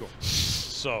track of the score.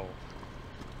 So.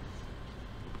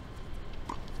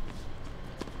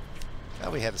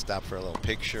 Well, we had to stop for a little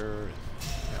picture.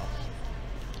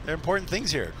 There are important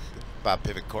things here, Bob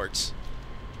Pivot Courts.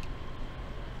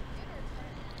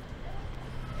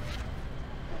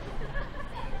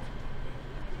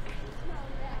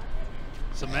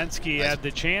 Semensky had the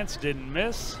chance, didn't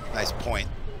miss. Nice point.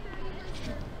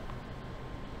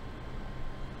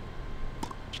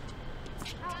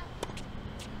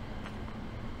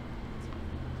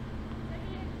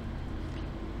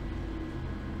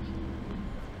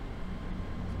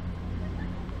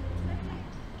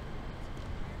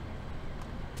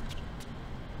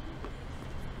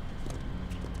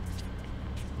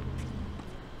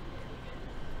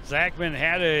 Zachman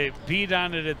had a beat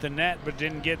on it at the net, but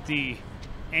didn't get the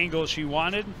angle she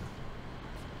wanted.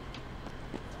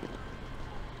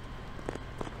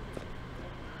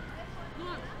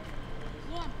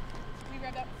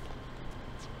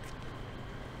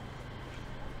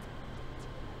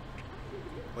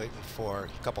 Waiting for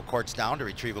a couple courts down to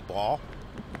retrieve a ball.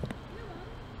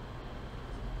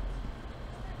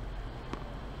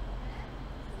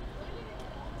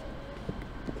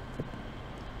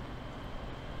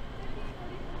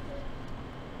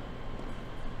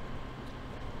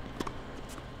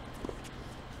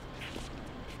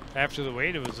 After the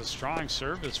wait, it was a strong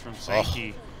service from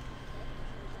Sankey.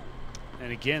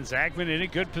 And again, Zachman in a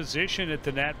good position at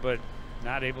the net, but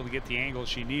not able to get the angle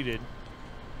she needed.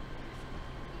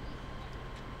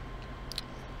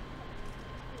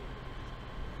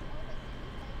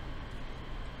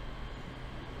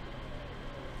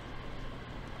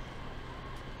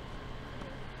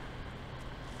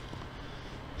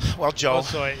 Well, Joe. Oh,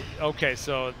 so okay,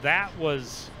 so that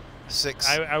was 6.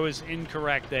 I was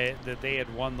incorrect that they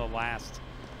had won the last.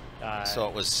 So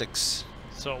it was 6.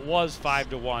 So it was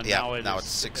 5-1. Yeah, now it's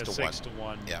 6 to 1. 6 to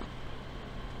 1. Yeah.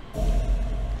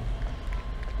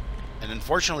 And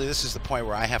unfortunately, this is the point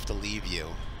where I have to leave you.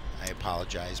 I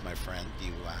apologize, my friend.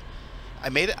 You, I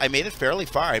made it fairly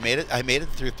far. I made it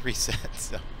through 3 sets.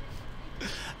 So.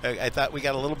 I thought we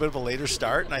got a little bit of a later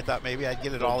start, and I thought maybe I'd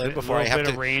get it all in before I have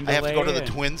to. I have to go to the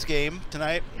Twins game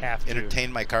tonight. Have to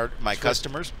entertain my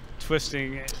customers.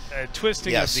 Twisting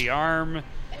Yes. of the arm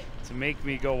to make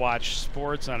me go watch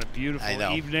sports on a beautiful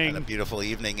evening. On a beautiful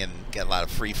evening, and get a lot of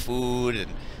free food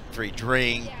and free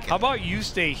drink. How about you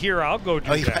stay here? I'll go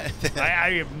do that.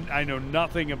 Yeah. I know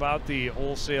nothing about the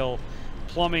wholesale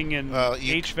plumbing and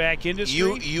HVAC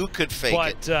industry. You could fake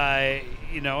it. But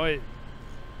you know,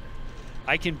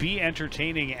 I can be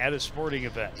entertaining at a sporting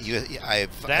event.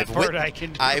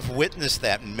 I've witnessed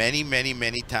that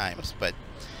many times. But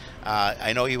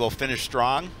I know you will finish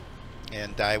strong,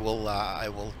 and I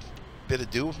will bid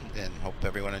adieu and hope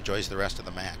everyone enjoys the rest of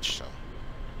the match. So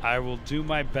I will do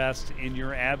my best in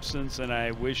your absence, and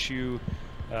I wish you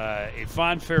a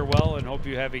fond farewell and hope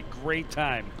you have a great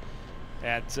time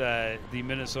at the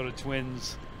Minnesota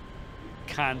Twins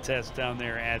contest down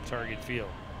there at Target Field.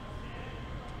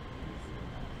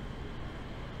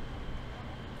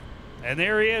 And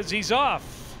there he is. He's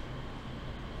off.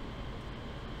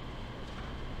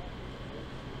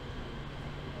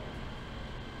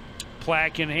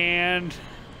 Plaque in hand.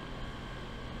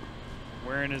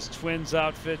 Wearing his Twins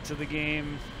outfit to the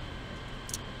game.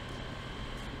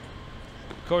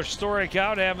 Coach Storick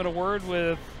out having a word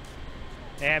with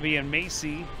Abby and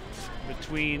Macy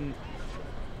between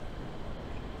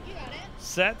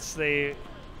sets. They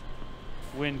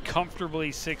win comfortably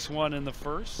 6-1 in the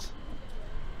first.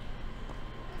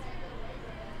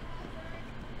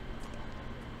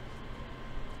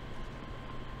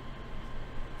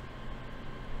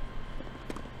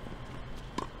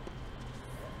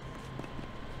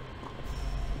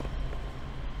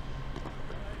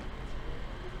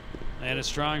 And a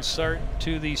strong start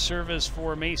to the service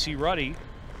for Macy Ruddy.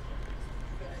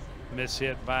 Miss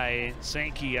hit by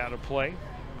Sankey out of play.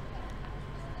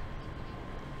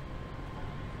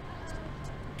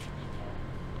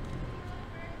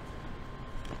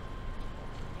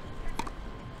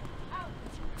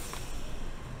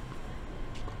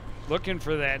 Looking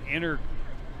for that inner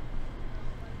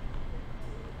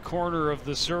corner of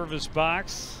the service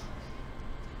box.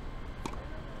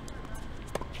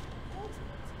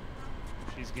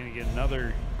 She's going to get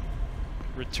another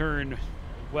return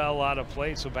well out of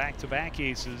play. So back-to-back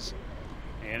aces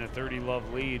and a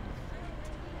 30-love lead.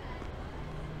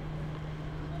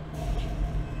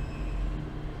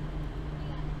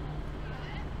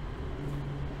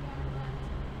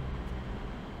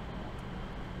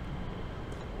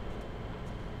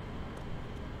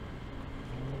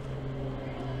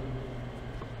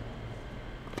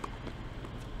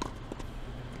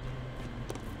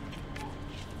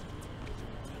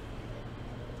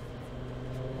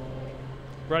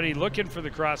 Ruddy looking for the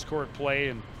cross-court play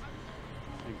and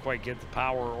didn't quite get the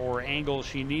power or angle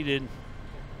she needed.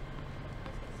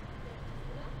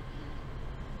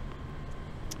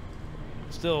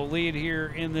 Still a lead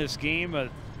here in this game, a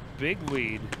big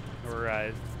lead, or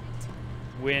a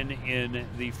win in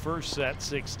the first set,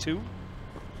 6-2.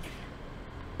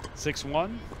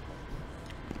 6-1,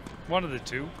 one of the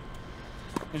two.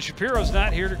 And Shapiro's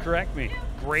not here to correct me.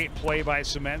 Great play by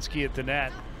Semensky at the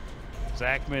net.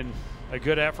 Zachman, a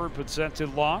good effort, but sent it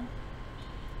long.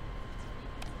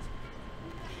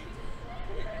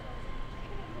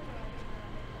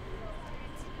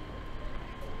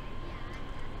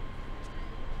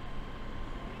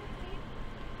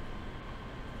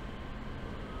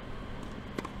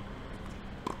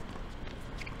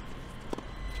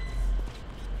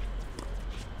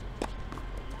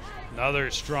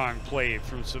 Another strong play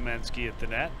from Semensky at the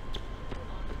net.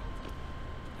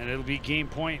 And it'll be game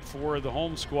point for the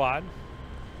home squad.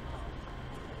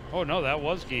 Oh no, that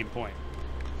was game point.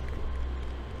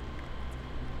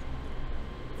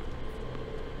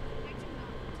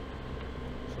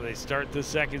 So they start the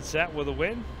second set with a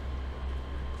win.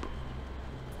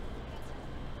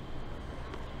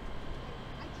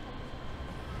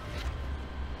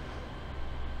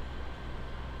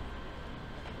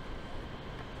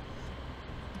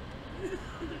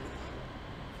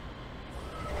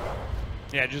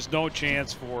 Yeah, just no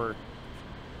chance for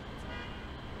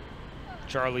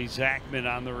Charlie Zachman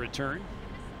on the return.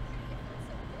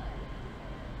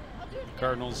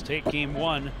 Cardinals take game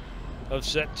one of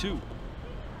set two.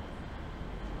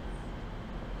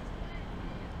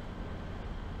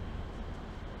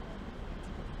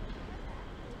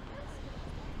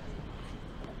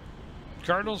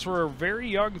 Cardinals were a very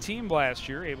young team last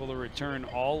year, able to return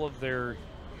all of their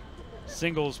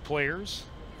singles players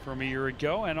from a year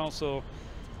ago, and also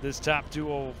this top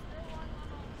duo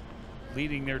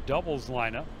leading their doubles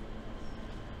lineup.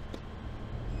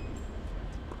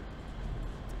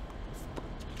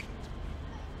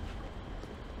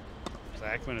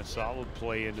 Zachman, a solid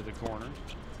play into the corner.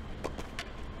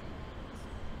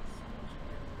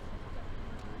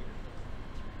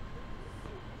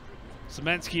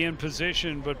 Semensky in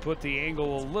position, but put the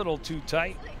angle a little too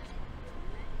tight.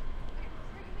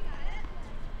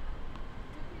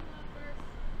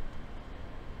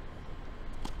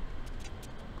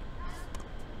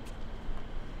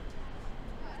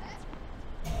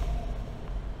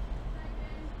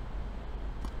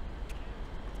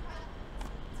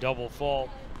 Double fault,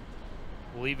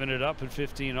 leaving it up at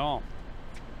 15 all.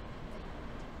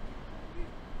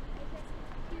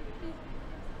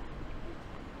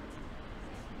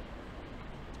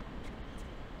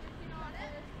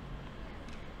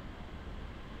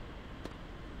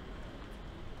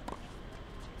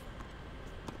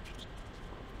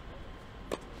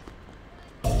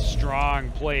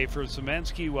 Strong play for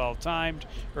Semensky, well timed,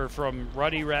 or from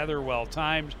Ruddy rather, well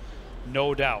timed,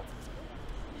 no doubt.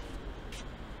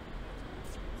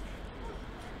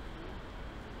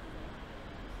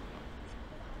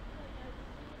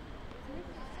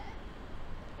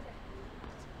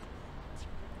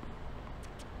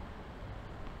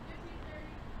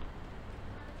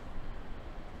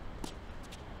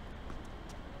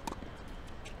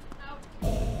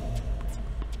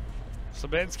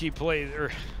 Semensky plays,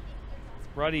 or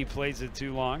Ruddy plays it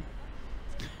too long.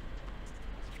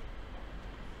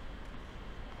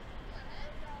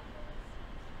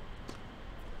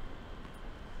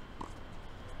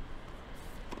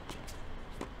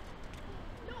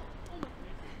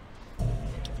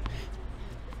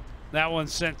 That one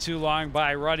sent too long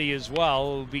by Ruddy as well.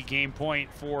 It'll be game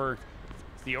point for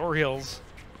the Orioles.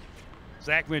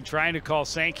 Zachman trying to call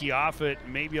Sankey off it,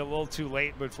 maybe a little too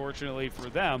late, but fortunately for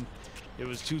them, it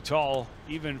was too tall,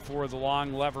 even for the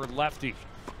long levered lefty.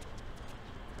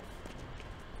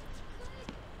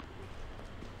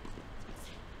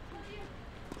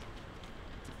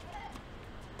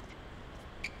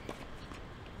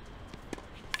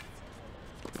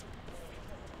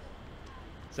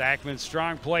 Zachman,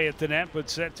 strong play at the net, but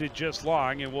sent it just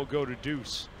long, and we'll go to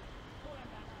deuce.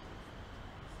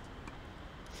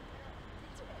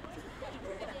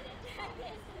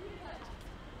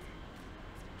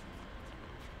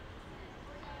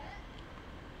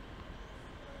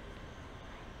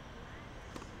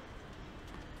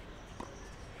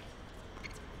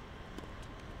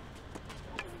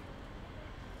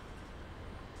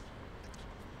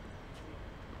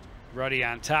 Ruddy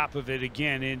on top of it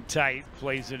again, in tight,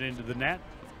 plays it into the net.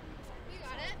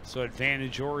 So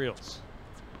advantage Orioles.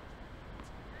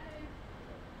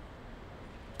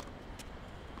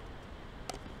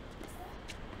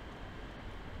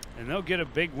 And they'll get a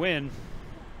big win.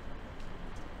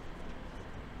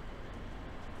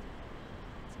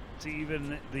 To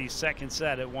even the second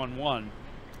set at 1-1.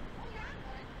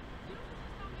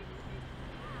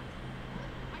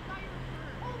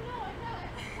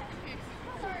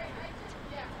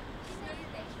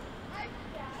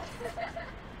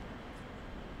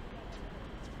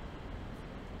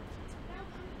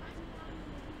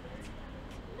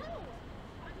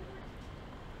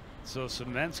 So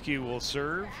Semensky will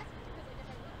serve.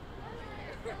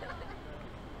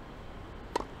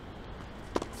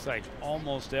 Looks like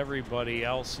almost everybody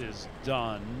else is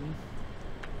done.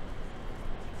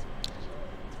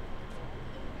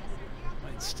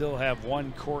 Might still have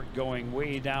one court going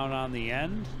way down on the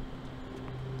end.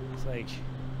 Looks like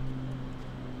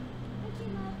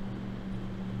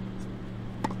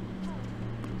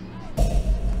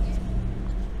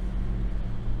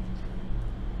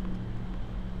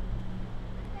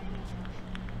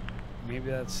maybe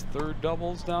that's third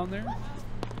doubles down there.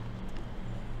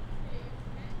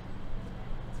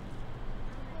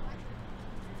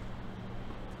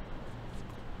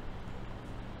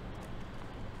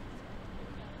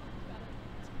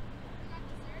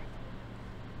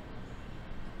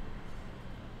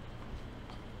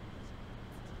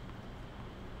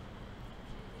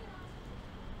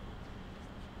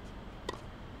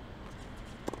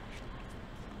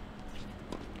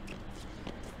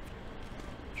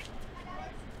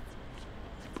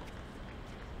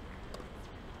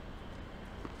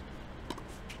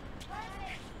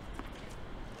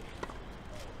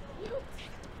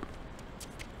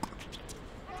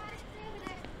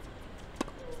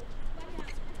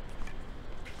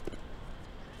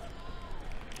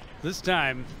 This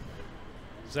time,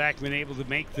 Zachman able to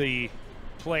make the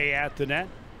play at the net.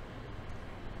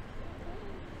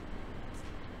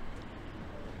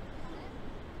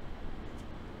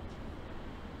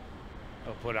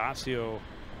 They'll put Osseo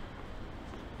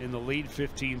in the lead,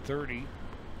 15-30.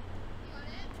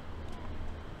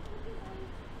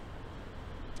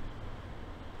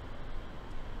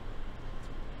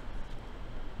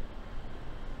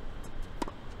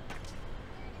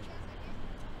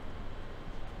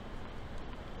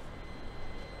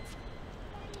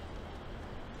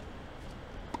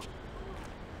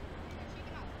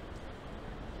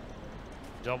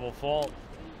 Double fault.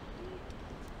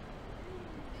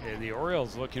 And the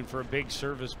Orioles looking for a big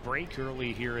service break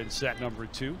early here in set number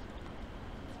 2.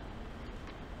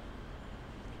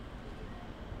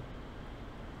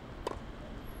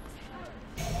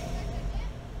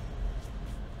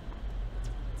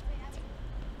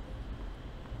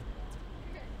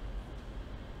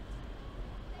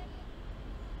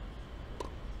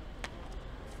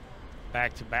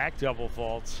 Back-to-back double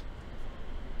faults.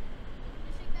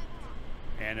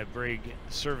 And a big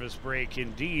service break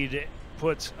indeed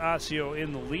puts Osseo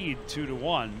in the lead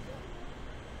 2-1.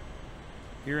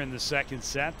 Here in the second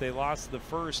set, they lost the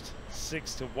first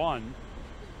 6-1.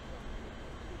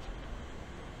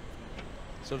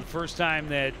 So the first time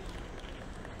that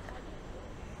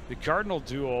the Cardinal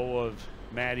duo of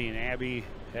Maddie and Abby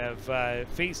have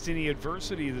faced any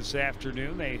adversity this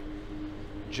afternoon. They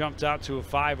jumped out to a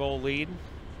 5-0 lead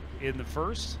in the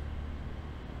first.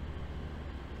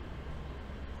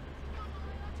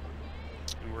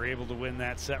 Were able to win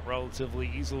that set relatively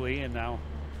easily, and now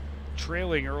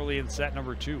trailing early in set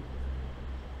number 2.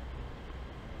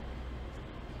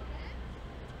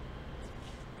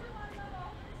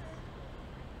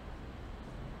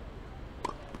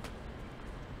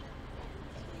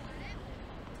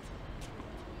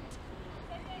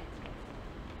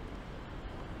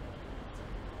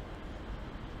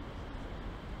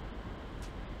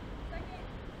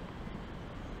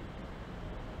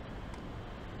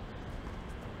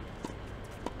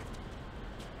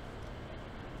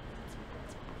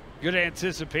 Good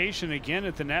anticipation again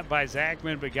at the net by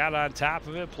Zachman, but got on top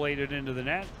of it, played it into the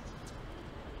net.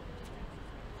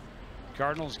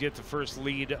 Cardinals get the first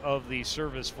lead of the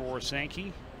service for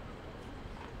Sankey.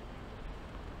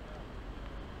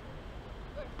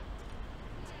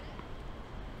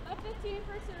 Up 15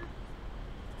 for serve.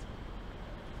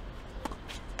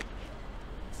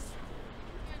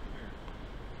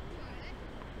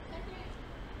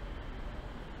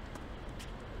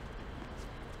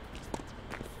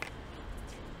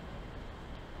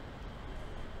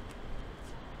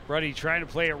 Ruddy trying to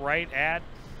play it right at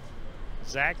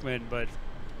Zachman, but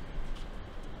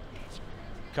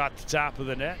caught the top of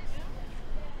the net.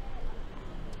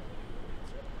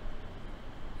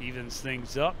 Evens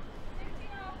things up.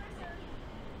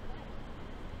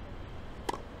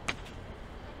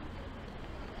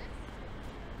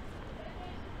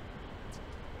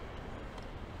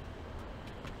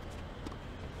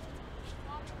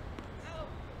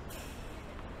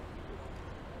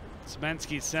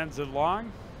 Smensky sends it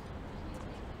long.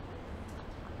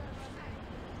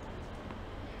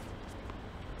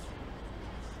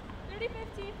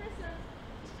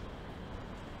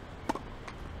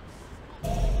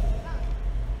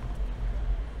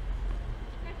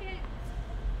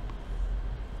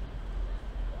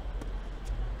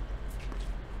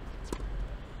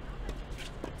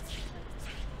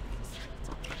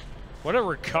 What a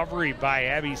recovery by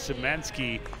Abby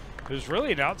Semensky. It was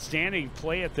really an outstanding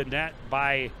play at the net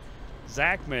by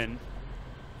Zachman.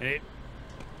 And it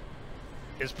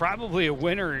is probably a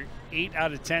winner 8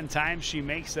 out of 10 times she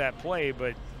makes that play,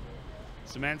 but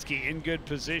Semensky in good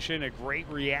position, a great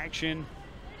reaction,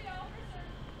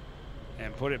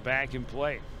 and put it back in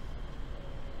play.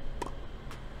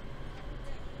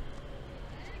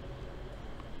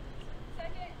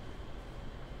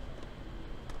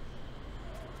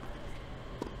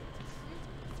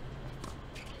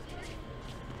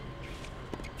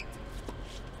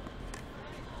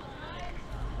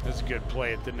 That's a good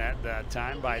play at the net that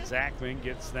time by Zachman.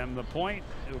 Gets them the point.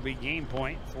 It'll be game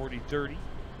point, 40-30.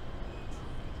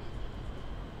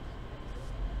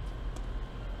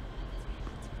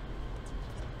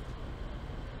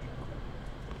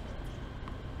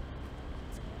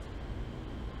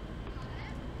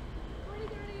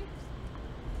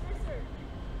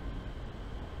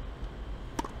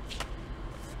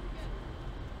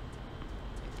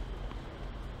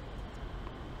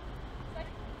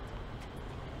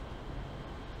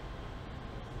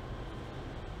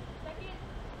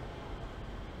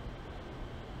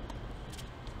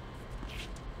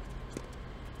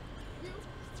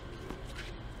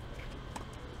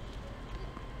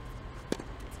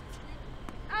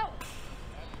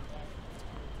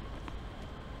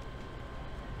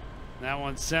 That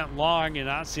one sent long, and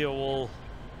Osseo will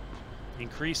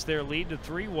increase their lead to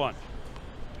 3-1.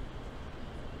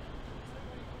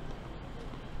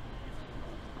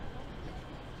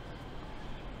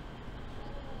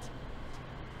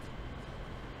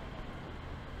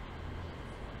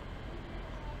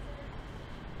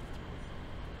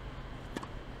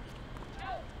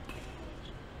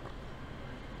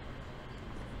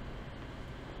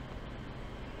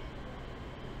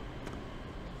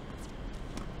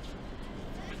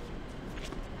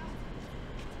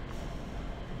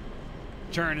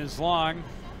 Turn is long.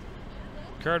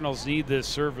 Cardinals need this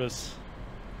service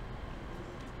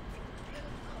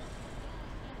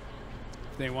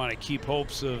if they want to keep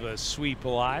hopes of a sweep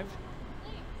alive.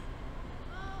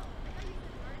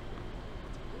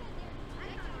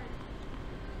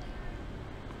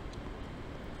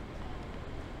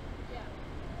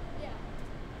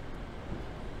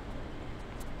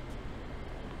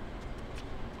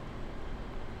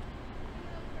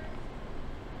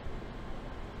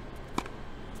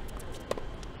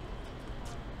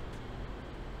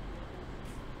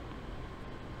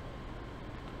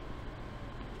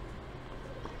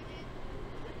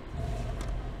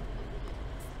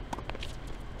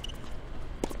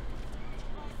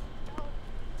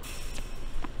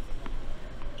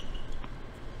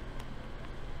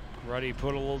 Ruddy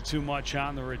put a little too much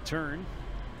on the return.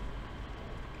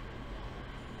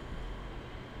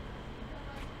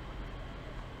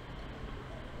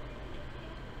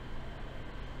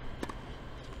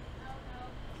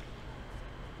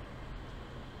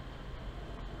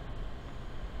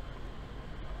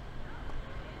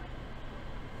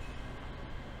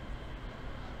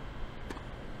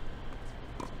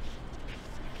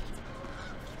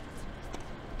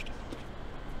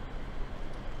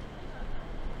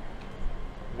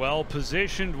 Well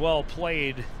positioned, well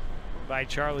played by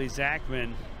Charlie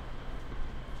Zachman.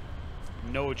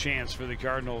 No chance for the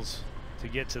Cardinals to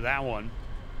get to that one.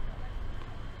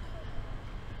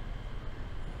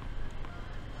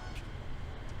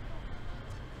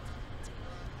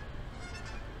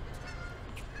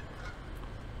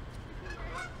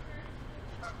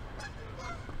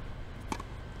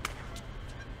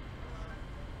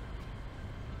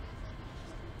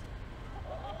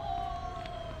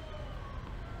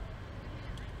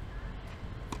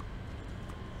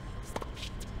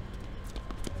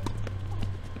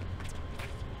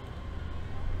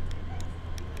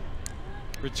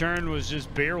 Return was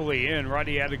just barely in.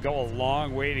 Ruddy had to go a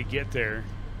long way to get there.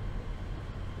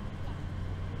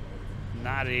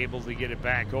 Not able to get it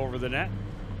back over the net.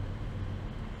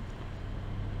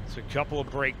 It's a couple of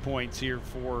break points here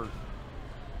for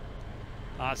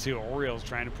Osseo Orioles,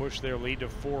 trying to push their lead to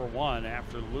 4-1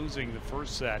 after losing the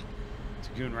first set to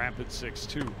Coon Rapids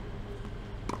 6-2.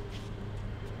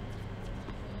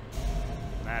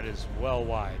 That is well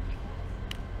wide.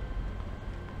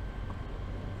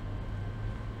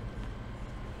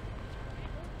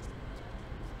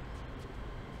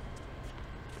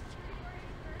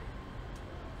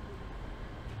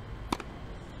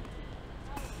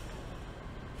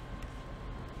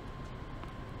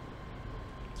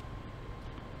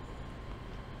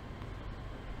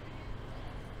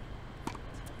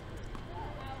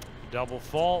 Double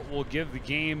fault will give the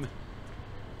game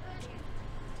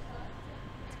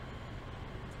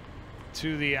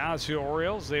to the Osseo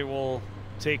Orioles. They will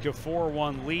take a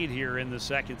 4-1 lead here in the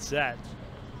second set.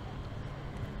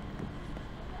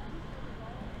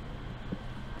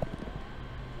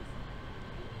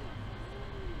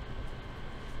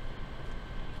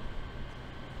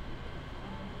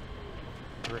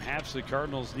 Perhaps the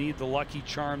Cardinals need the lucky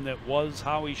charm that was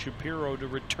Howie Shapiro to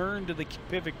return to the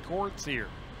pivot courts here.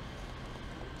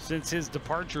 Since his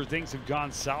departure, things have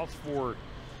gone south for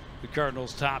the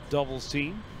Cardinals' top doubles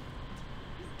team.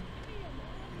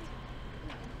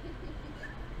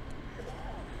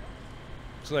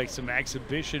 Looks like some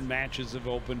exhibition matches have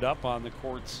opened up on the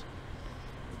courts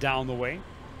down the way.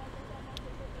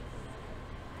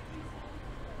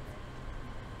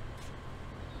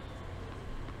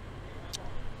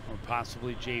 Or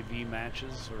possibly JV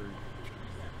matches, or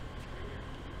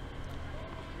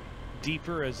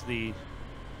deeper as the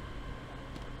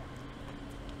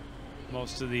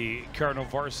most of the Cardinal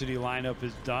varsity lineup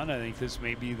is done. I think this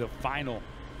may be the final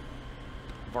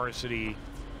varsity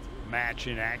match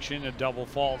in action. A double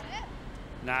fault,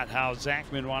 not how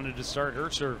Zachman wanted to start her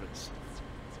service.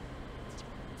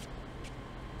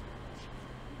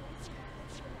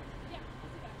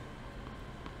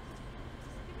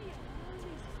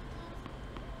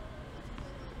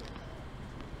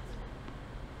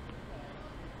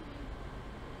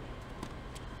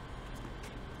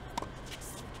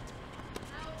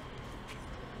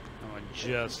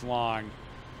 just long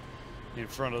in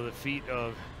front of the feet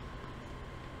of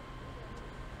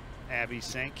Abby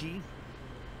Sankey.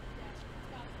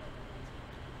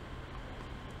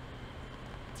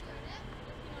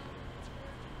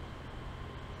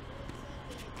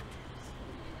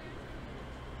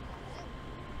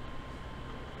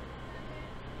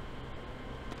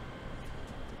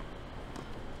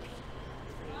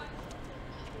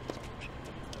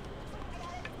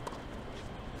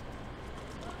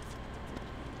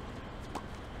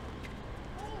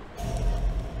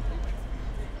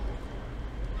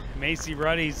 Macy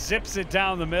Ruddy zips it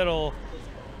down the middle.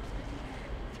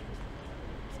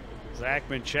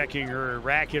 Zachman checking her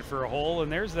racket for a hole,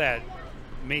 and there's that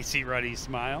Macy Ruddy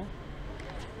smile.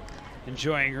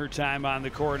 Enjoying her time on the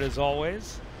court as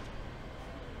always.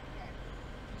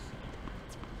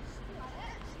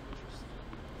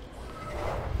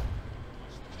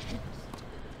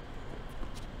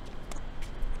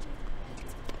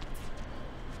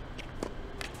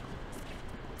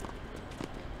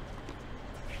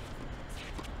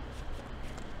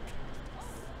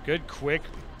 Good quick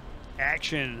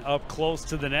action up close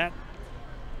to the net,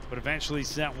 but eventually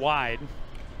sent wide.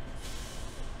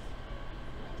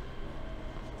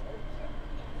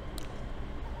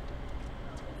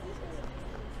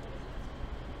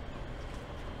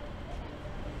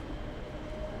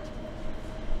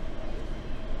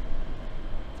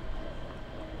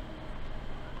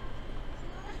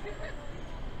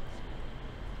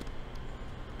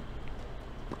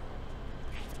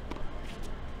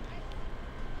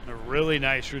 Really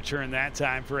nice return that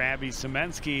time for Abby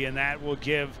Semensky, and that will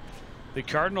give the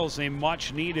Cardinals a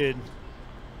much needed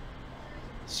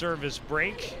service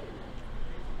break.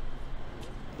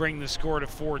 Bring the score to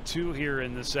 4-2 here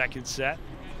in the second set,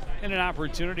 and an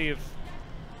opportunity, if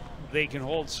they can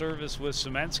hold service with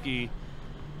Semensky,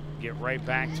 get right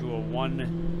back to a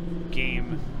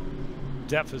one-game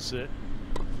deficit.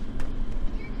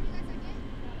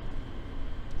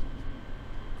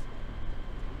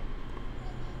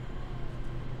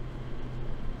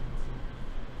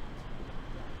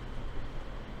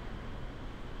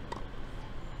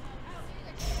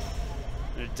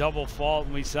 Double fault,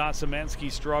 and we saw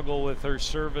Semensky struggle with her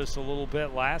service a little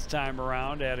bit last time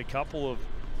around. Had a couple of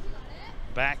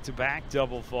back-to-back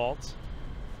double faults.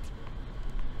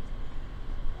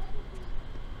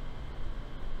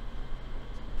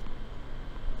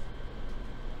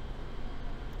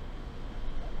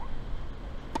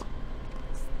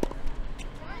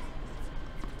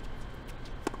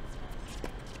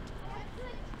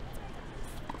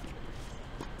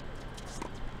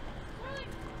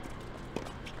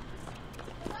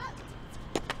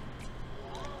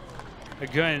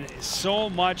 Again, so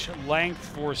much length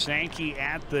for Sankey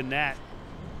at the net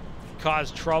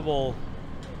caused trouble.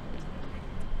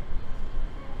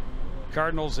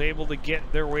 Cardinals able to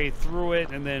get their way through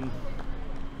it, and then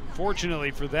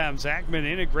fortunately for them,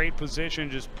 Zachman in a great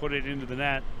position, just put it into the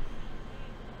net.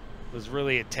 Was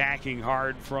really attacking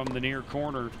hard from the near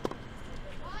corner.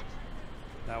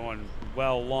 That one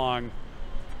well long.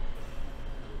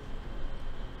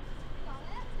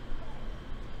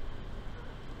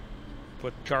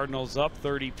 Put Cardinals up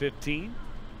 30-15.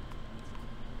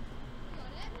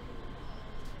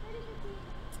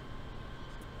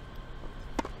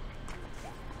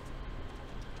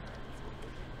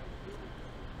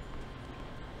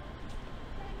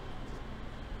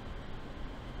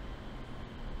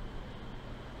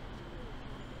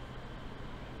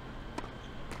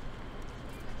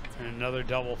 And another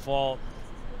double fault.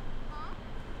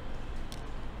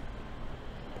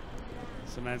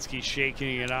 Semensky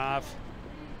shaking it off.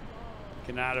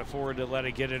 Cannot afford to let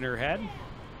it get in her head.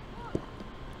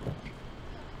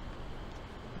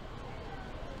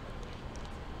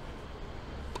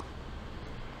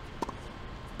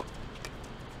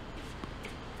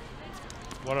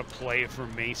 What a play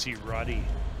from Macy Ruddy.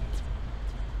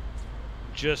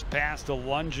 Just past a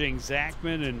lunging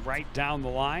Zachman and right down the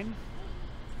line.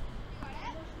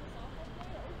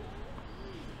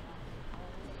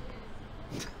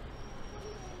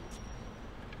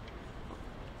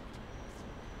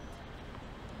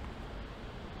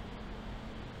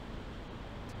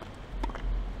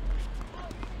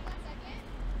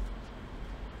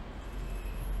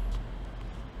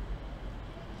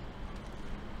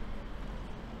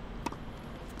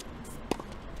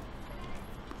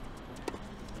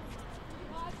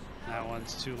 That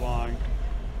one's too long.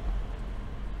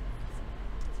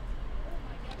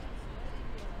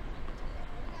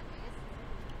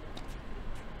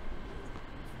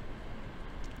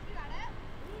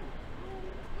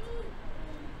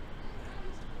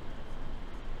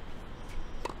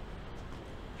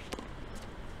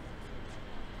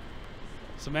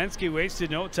 Semensky wasted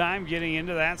no time getting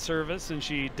into that service, and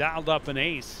she dialed up an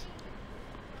ace.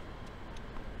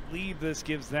 I believe this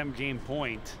gives them game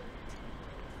point.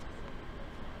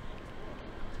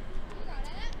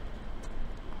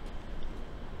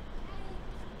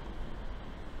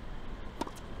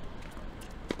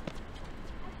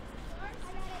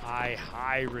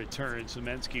 High return.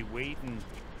 Semensky waiting.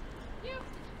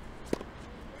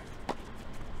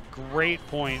 Great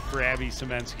point for Abby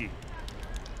Semensky.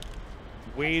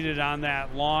 Waited on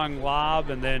that long lob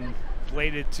and then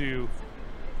played it to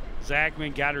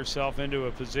Zachman, got herself into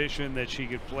a position that she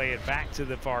could play it back to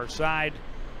the far side.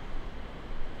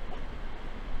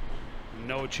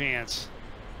 No chance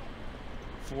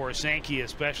for Sankey,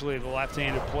 especially the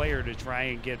left-handed player, to try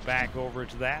and get back over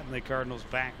to that. And the Cardinals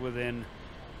back within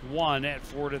one at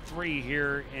 4-3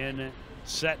 here in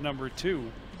set number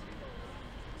 2.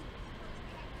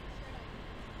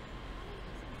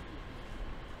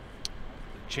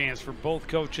 Chance for both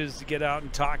coaches to get out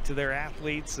and talk to their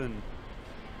athletes. And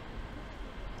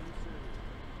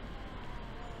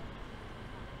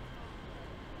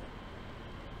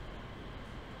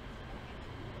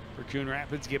for Coon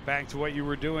Rapids, get back to what you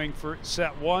were doing for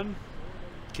set 1.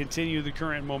 Continue the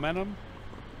current momentum.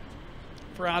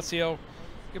 For Osseo,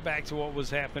 get back to what was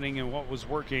happening and what was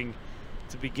working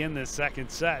to begin this second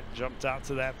set. Jumped out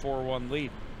to that 4-1 lead.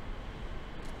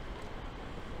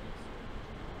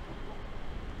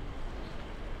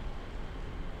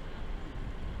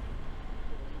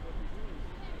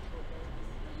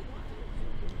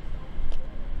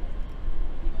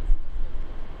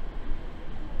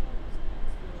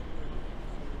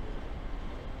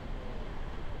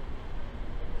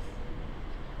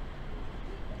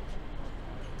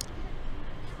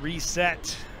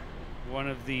 Reset, one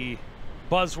of the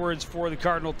buzzwords for the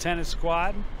Cardinal tennis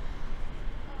squad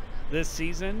this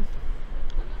season.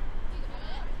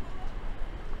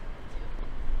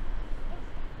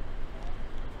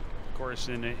 Of course,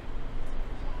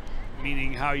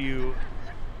 meaning how you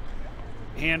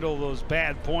handle those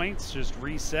bad points. Just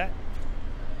reset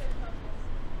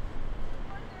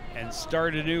and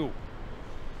start anew.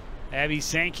 Abby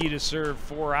Sankey to serve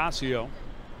for Osseo.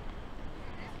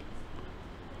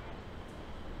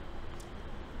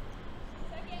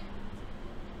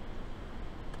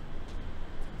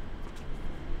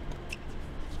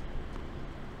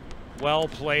 Well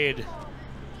played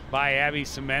by Abby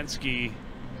Semensky.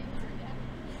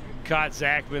 Caught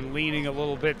Zachman leaning a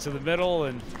little bit to the middle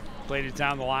and played it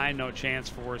down the line. No chance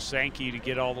for Sankey to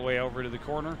get all the way over to the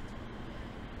corner.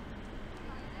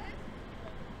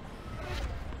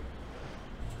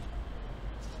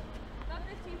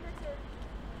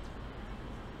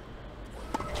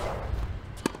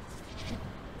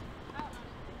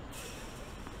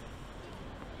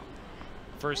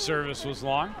 First service was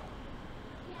long.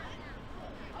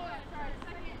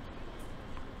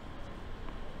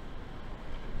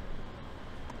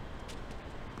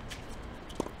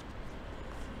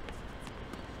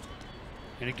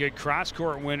 And a good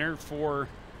cross-court winner for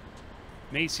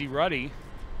Macy Ruddy.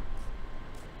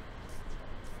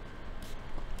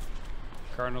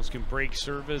 Cardinals can break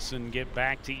service and get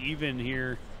back to even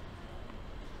here.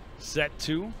 Set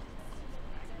 2.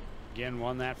 Again,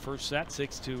 won that first set,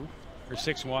 6-2, or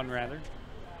 6-1 rather.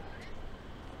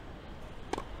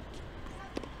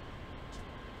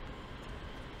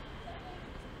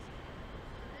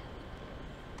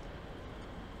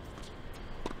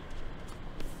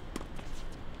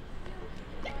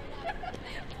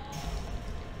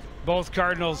 Both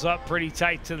Cardinals up pretty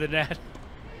tight to the net.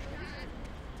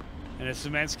 And as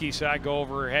Semensky saw it go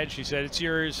over her head, she said, "It's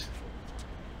yours."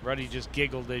 Ruddy just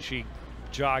giggled as she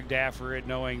jogged after it,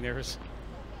 knowing there was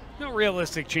no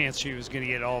realistic chance she was going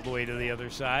to get all the way to the other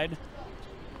side.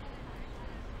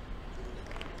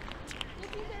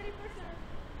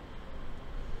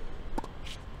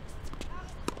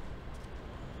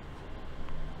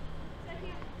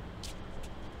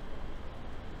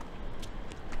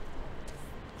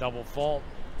 Double fault.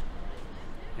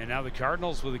 And now the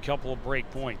Cardinals with a couple of break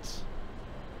points.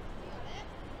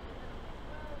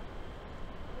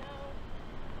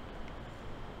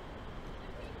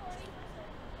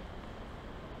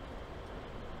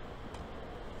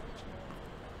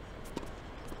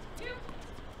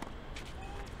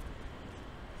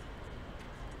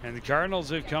 And the Cardinals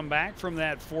have come back from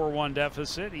that 4-1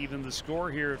 deficit, even the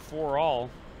score here at 4-all.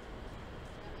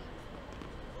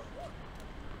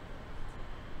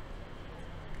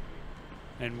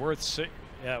 And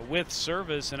with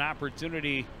service, an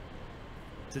opportunity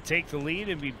to take the lead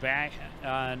and be back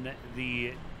on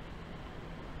the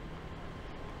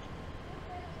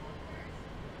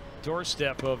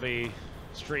doorstep of a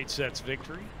straight sets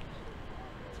victory.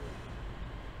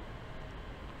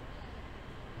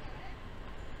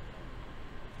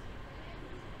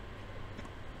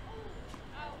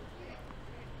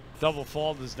 Double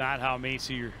fault is not how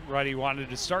Macy Ruddy wanted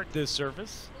to start this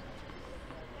service,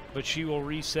 but she will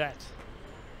reset.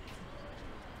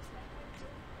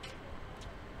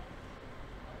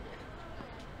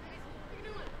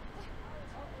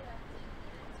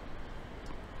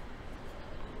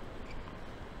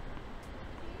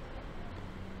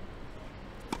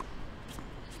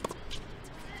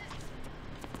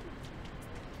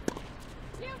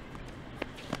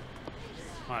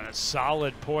 On a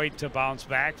solid point to bounce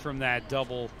back from that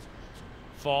double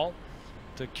fault.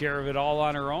 Took care of it all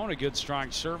on her own. A good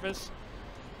strong service.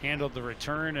 Handled the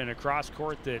return and a cross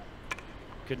court that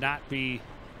could not be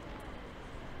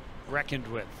reckoned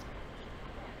with.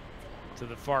 To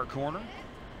the far corner.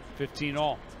 15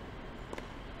 all.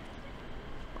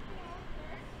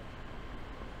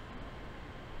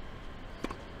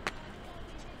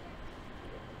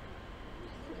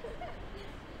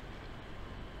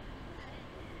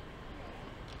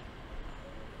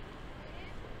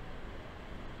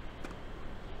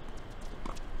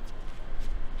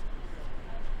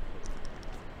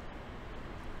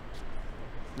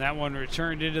 That one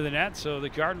returned into the net, so the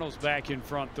Cardinals back in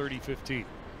front 30-15.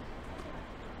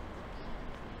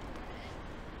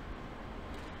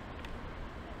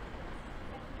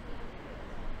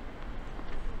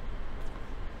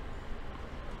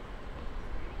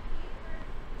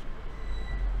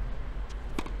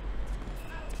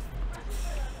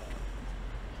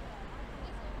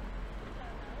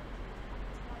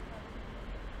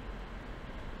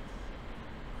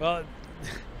 Well,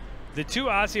 the two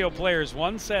Osseo players,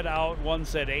 one said out, one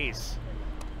said ace.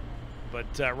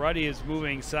 But Ruddy is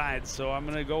moving sides, so I'm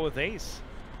going to go with ace.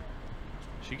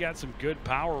 She got some good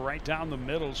power right down the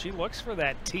middle. She looks for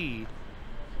that tee.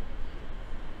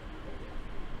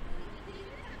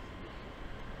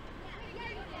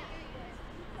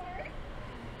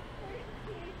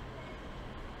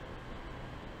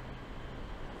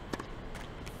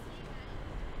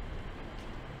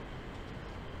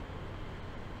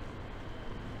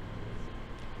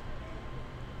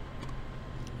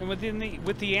 And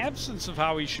with the absence of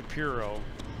Howie Shapiro,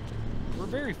 we're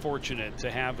very fortunate to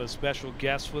have a special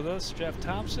guest with us, Jeff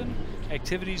Thompson,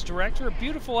 Activities Director. A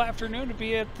beautiful afternoon to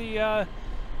be at the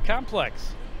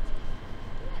complex.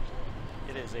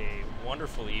 It is a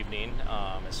wonderful evening,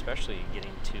 especially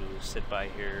getting to sit by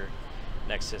here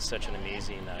next to such an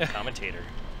amazing commentator.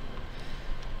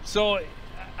 So,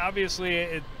 obviously,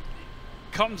 it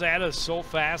comes at us so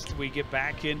fast. We get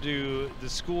back into the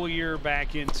school year,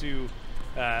 back into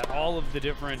all of the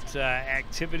different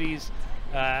activities.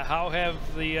 How have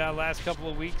the last couple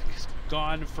of weeks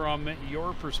gone from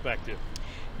your perspective?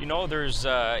 You know, there's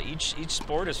each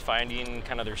sport is finding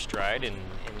kind of their stride and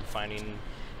finding,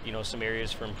 you know, some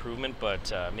areas for improvement,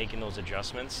 but making those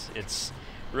adjustments. It's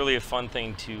really a fun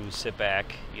thing to sit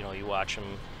back. You know, you watch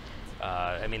them.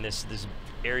 I mean, this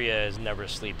area is never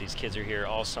asleep. These kids are here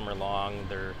all summer long.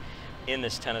 They're in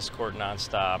this tennis court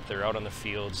nonstop. They're out on the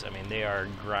fields. I mean, they are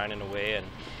grinding away, and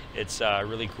it's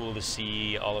really cool to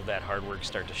see all of that hard work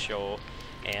start to show.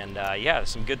 And yeah,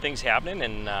 some good things happening,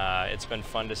 and it's been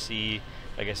fun to see,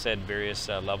 like I said, various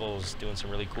levels doing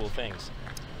some really cool things.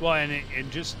 Well,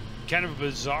 and just kind of a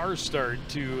bizarre start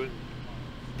to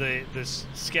the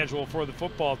schedule for the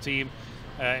football team.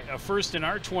 A first in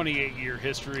our 28-year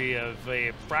history of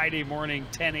a Friday morning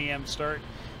 10 a.m. start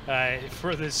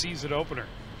for the season opener.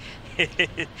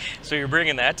 So you're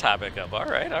bringing that topic up. All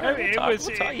right.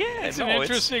 It's an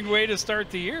interesting way to start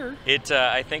the year.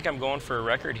 I think I'm going for a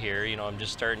record here. You know, I'm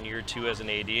just starting year 2 as an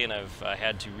AD, and I've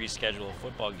had to reschedule a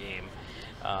football game.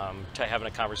 Having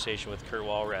a conversation with Kurt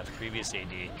Walrath, previous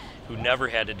AD, who never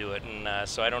had to do it. And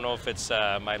so I don't know if it's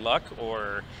my luck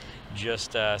or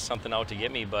just something out to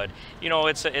get me. But, you know,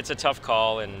 it's a tough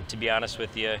call. And to be honest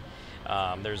with you,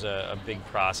 there's a big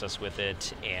process with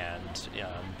it, and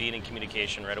being in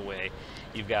communication right away.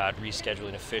 You've got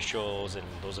rescheduling officials, and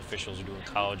those officials are doing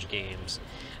college games.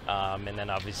 And then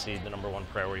obviously the #1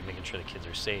 priority, making sure the kids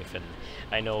are safe. And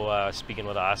I know speaking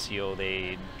with Osseo,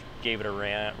 they gave it a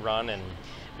run, and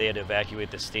they had to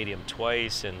evacuate the stadium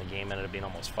twice, and the game ended up being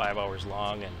almost 5 hours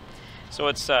long. And so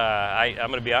it's, I'm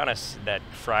going to be honest, that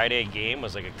Friday game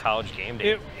was like a college game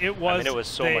day. It was. I mean, it was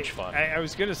so much fun. I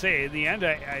was going to say, in the end,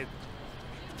 I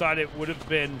thought it would have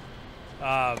been,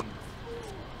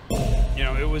 you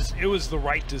know, it was the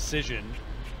right decision.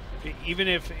 Even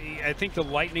if I think the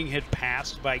Lightning had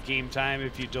passed by game time,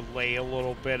 if you delay a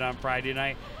little bit on Friday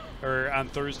night or on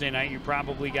Thursday night, you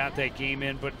probably got that game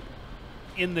in, but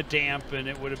in the damp, and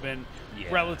it would have been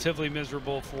relatively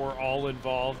miserable for all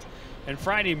involved. And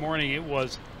Friday morning, it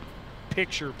was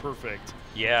picture perfect.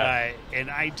 Yeah. In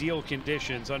ideal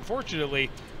conditions. Unfortunately,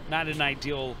 not an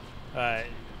ideal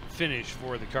finish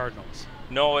for the Cardinals?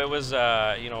 No, it was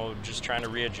just trying to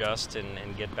readjust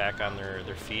and get back on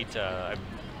their feet. I've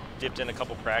dipped in a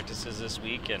couple practices this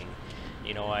week, and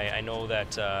I know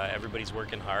that everybody's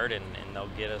working hard, and they'll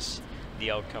get us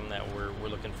the outcome that we're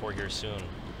looking for here soon.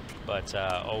 But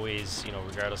always,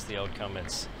 regardless of the outcome,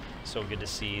 it's so good to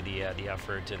see the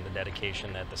effort and the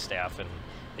dedication that the staff and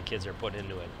the kids are putting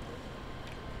into it.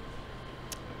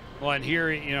 Well, and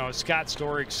here, Scott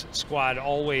Storik's squad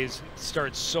always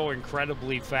starts so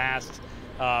incredibly fast.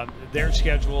 Their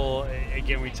schedule,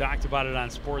 again, we talked about it on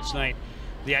Sports Night.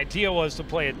 The idea was to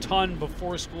play a ton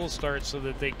before school starts so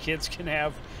that the kids can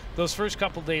have those first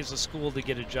couple days of school to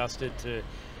get adjusted to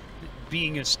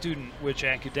being a student, which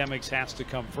academics has to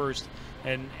come first.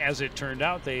 And as it turned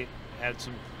out, they had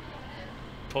some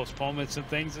postponements and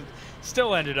things, and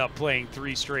still ended up playing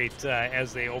 3 straight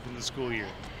as they opened the school year.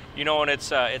 And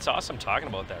it's awesome talking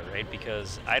about that, right?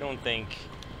 Because I don't think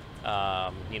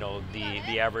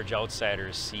the average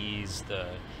outsider sees the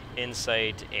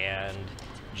insight and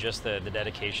just the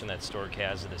dedication that Stork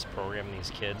has to this program and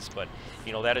these kids. But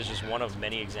that is just one of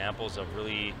many examples of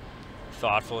really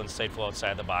thoughtful, insightful,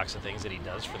 outside the box of things that he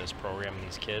does for this program and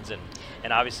these kids. And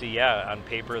obviously, yeah, on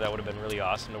paper that would have been really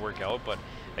awesome to work out. But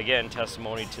again,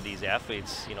 testimony to these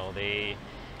athletes. They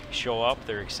show up,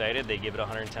 they're excited, they give it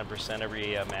 110%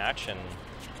 every match, and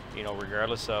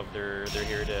regardless of they're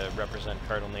here to represent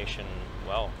Cardinal Nation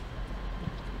well.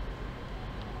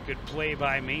 Good play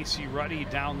by Macy Ruddy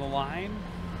down the line.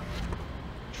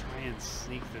 Try and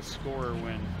sneak the score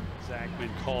when Zachman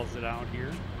calls it out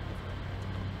here.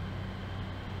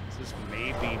 This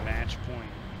may be match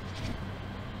point.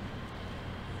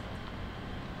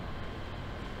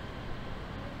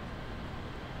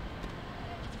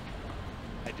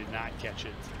 I did not catch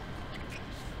it.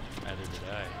 Neither did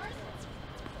I.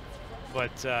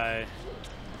 But a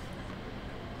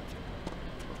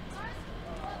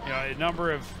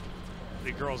number of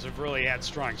the girls have really had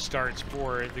strong starts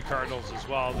for the Cardinals as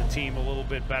well. The team a little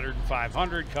bit better than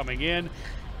 500 coming in.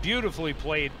 Beautifully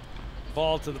played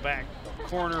ball to the back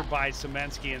corner by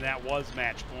Semensky, and that was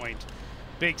match point.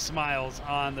 Big smiles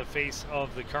on the face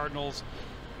of the Cardinals.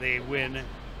 They win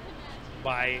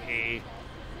by a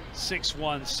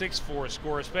 6-1, 6-4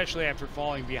 score, especially after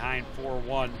falling behind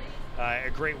 4-1. A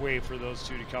great way for those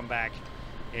two to come back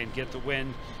and get the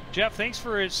win. Jeff, thanks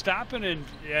for stopping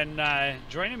and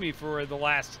joining me for the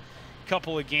last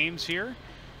couple of games here.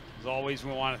 As always,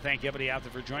 we want to thank everybody out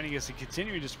there for joining us and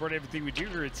continuing to support everything we do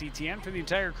here at CTN. For the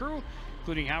entire crew,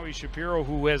 including Howie Shapiro,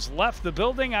 who has left the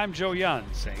building, I'm Joe Young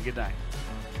saying good night.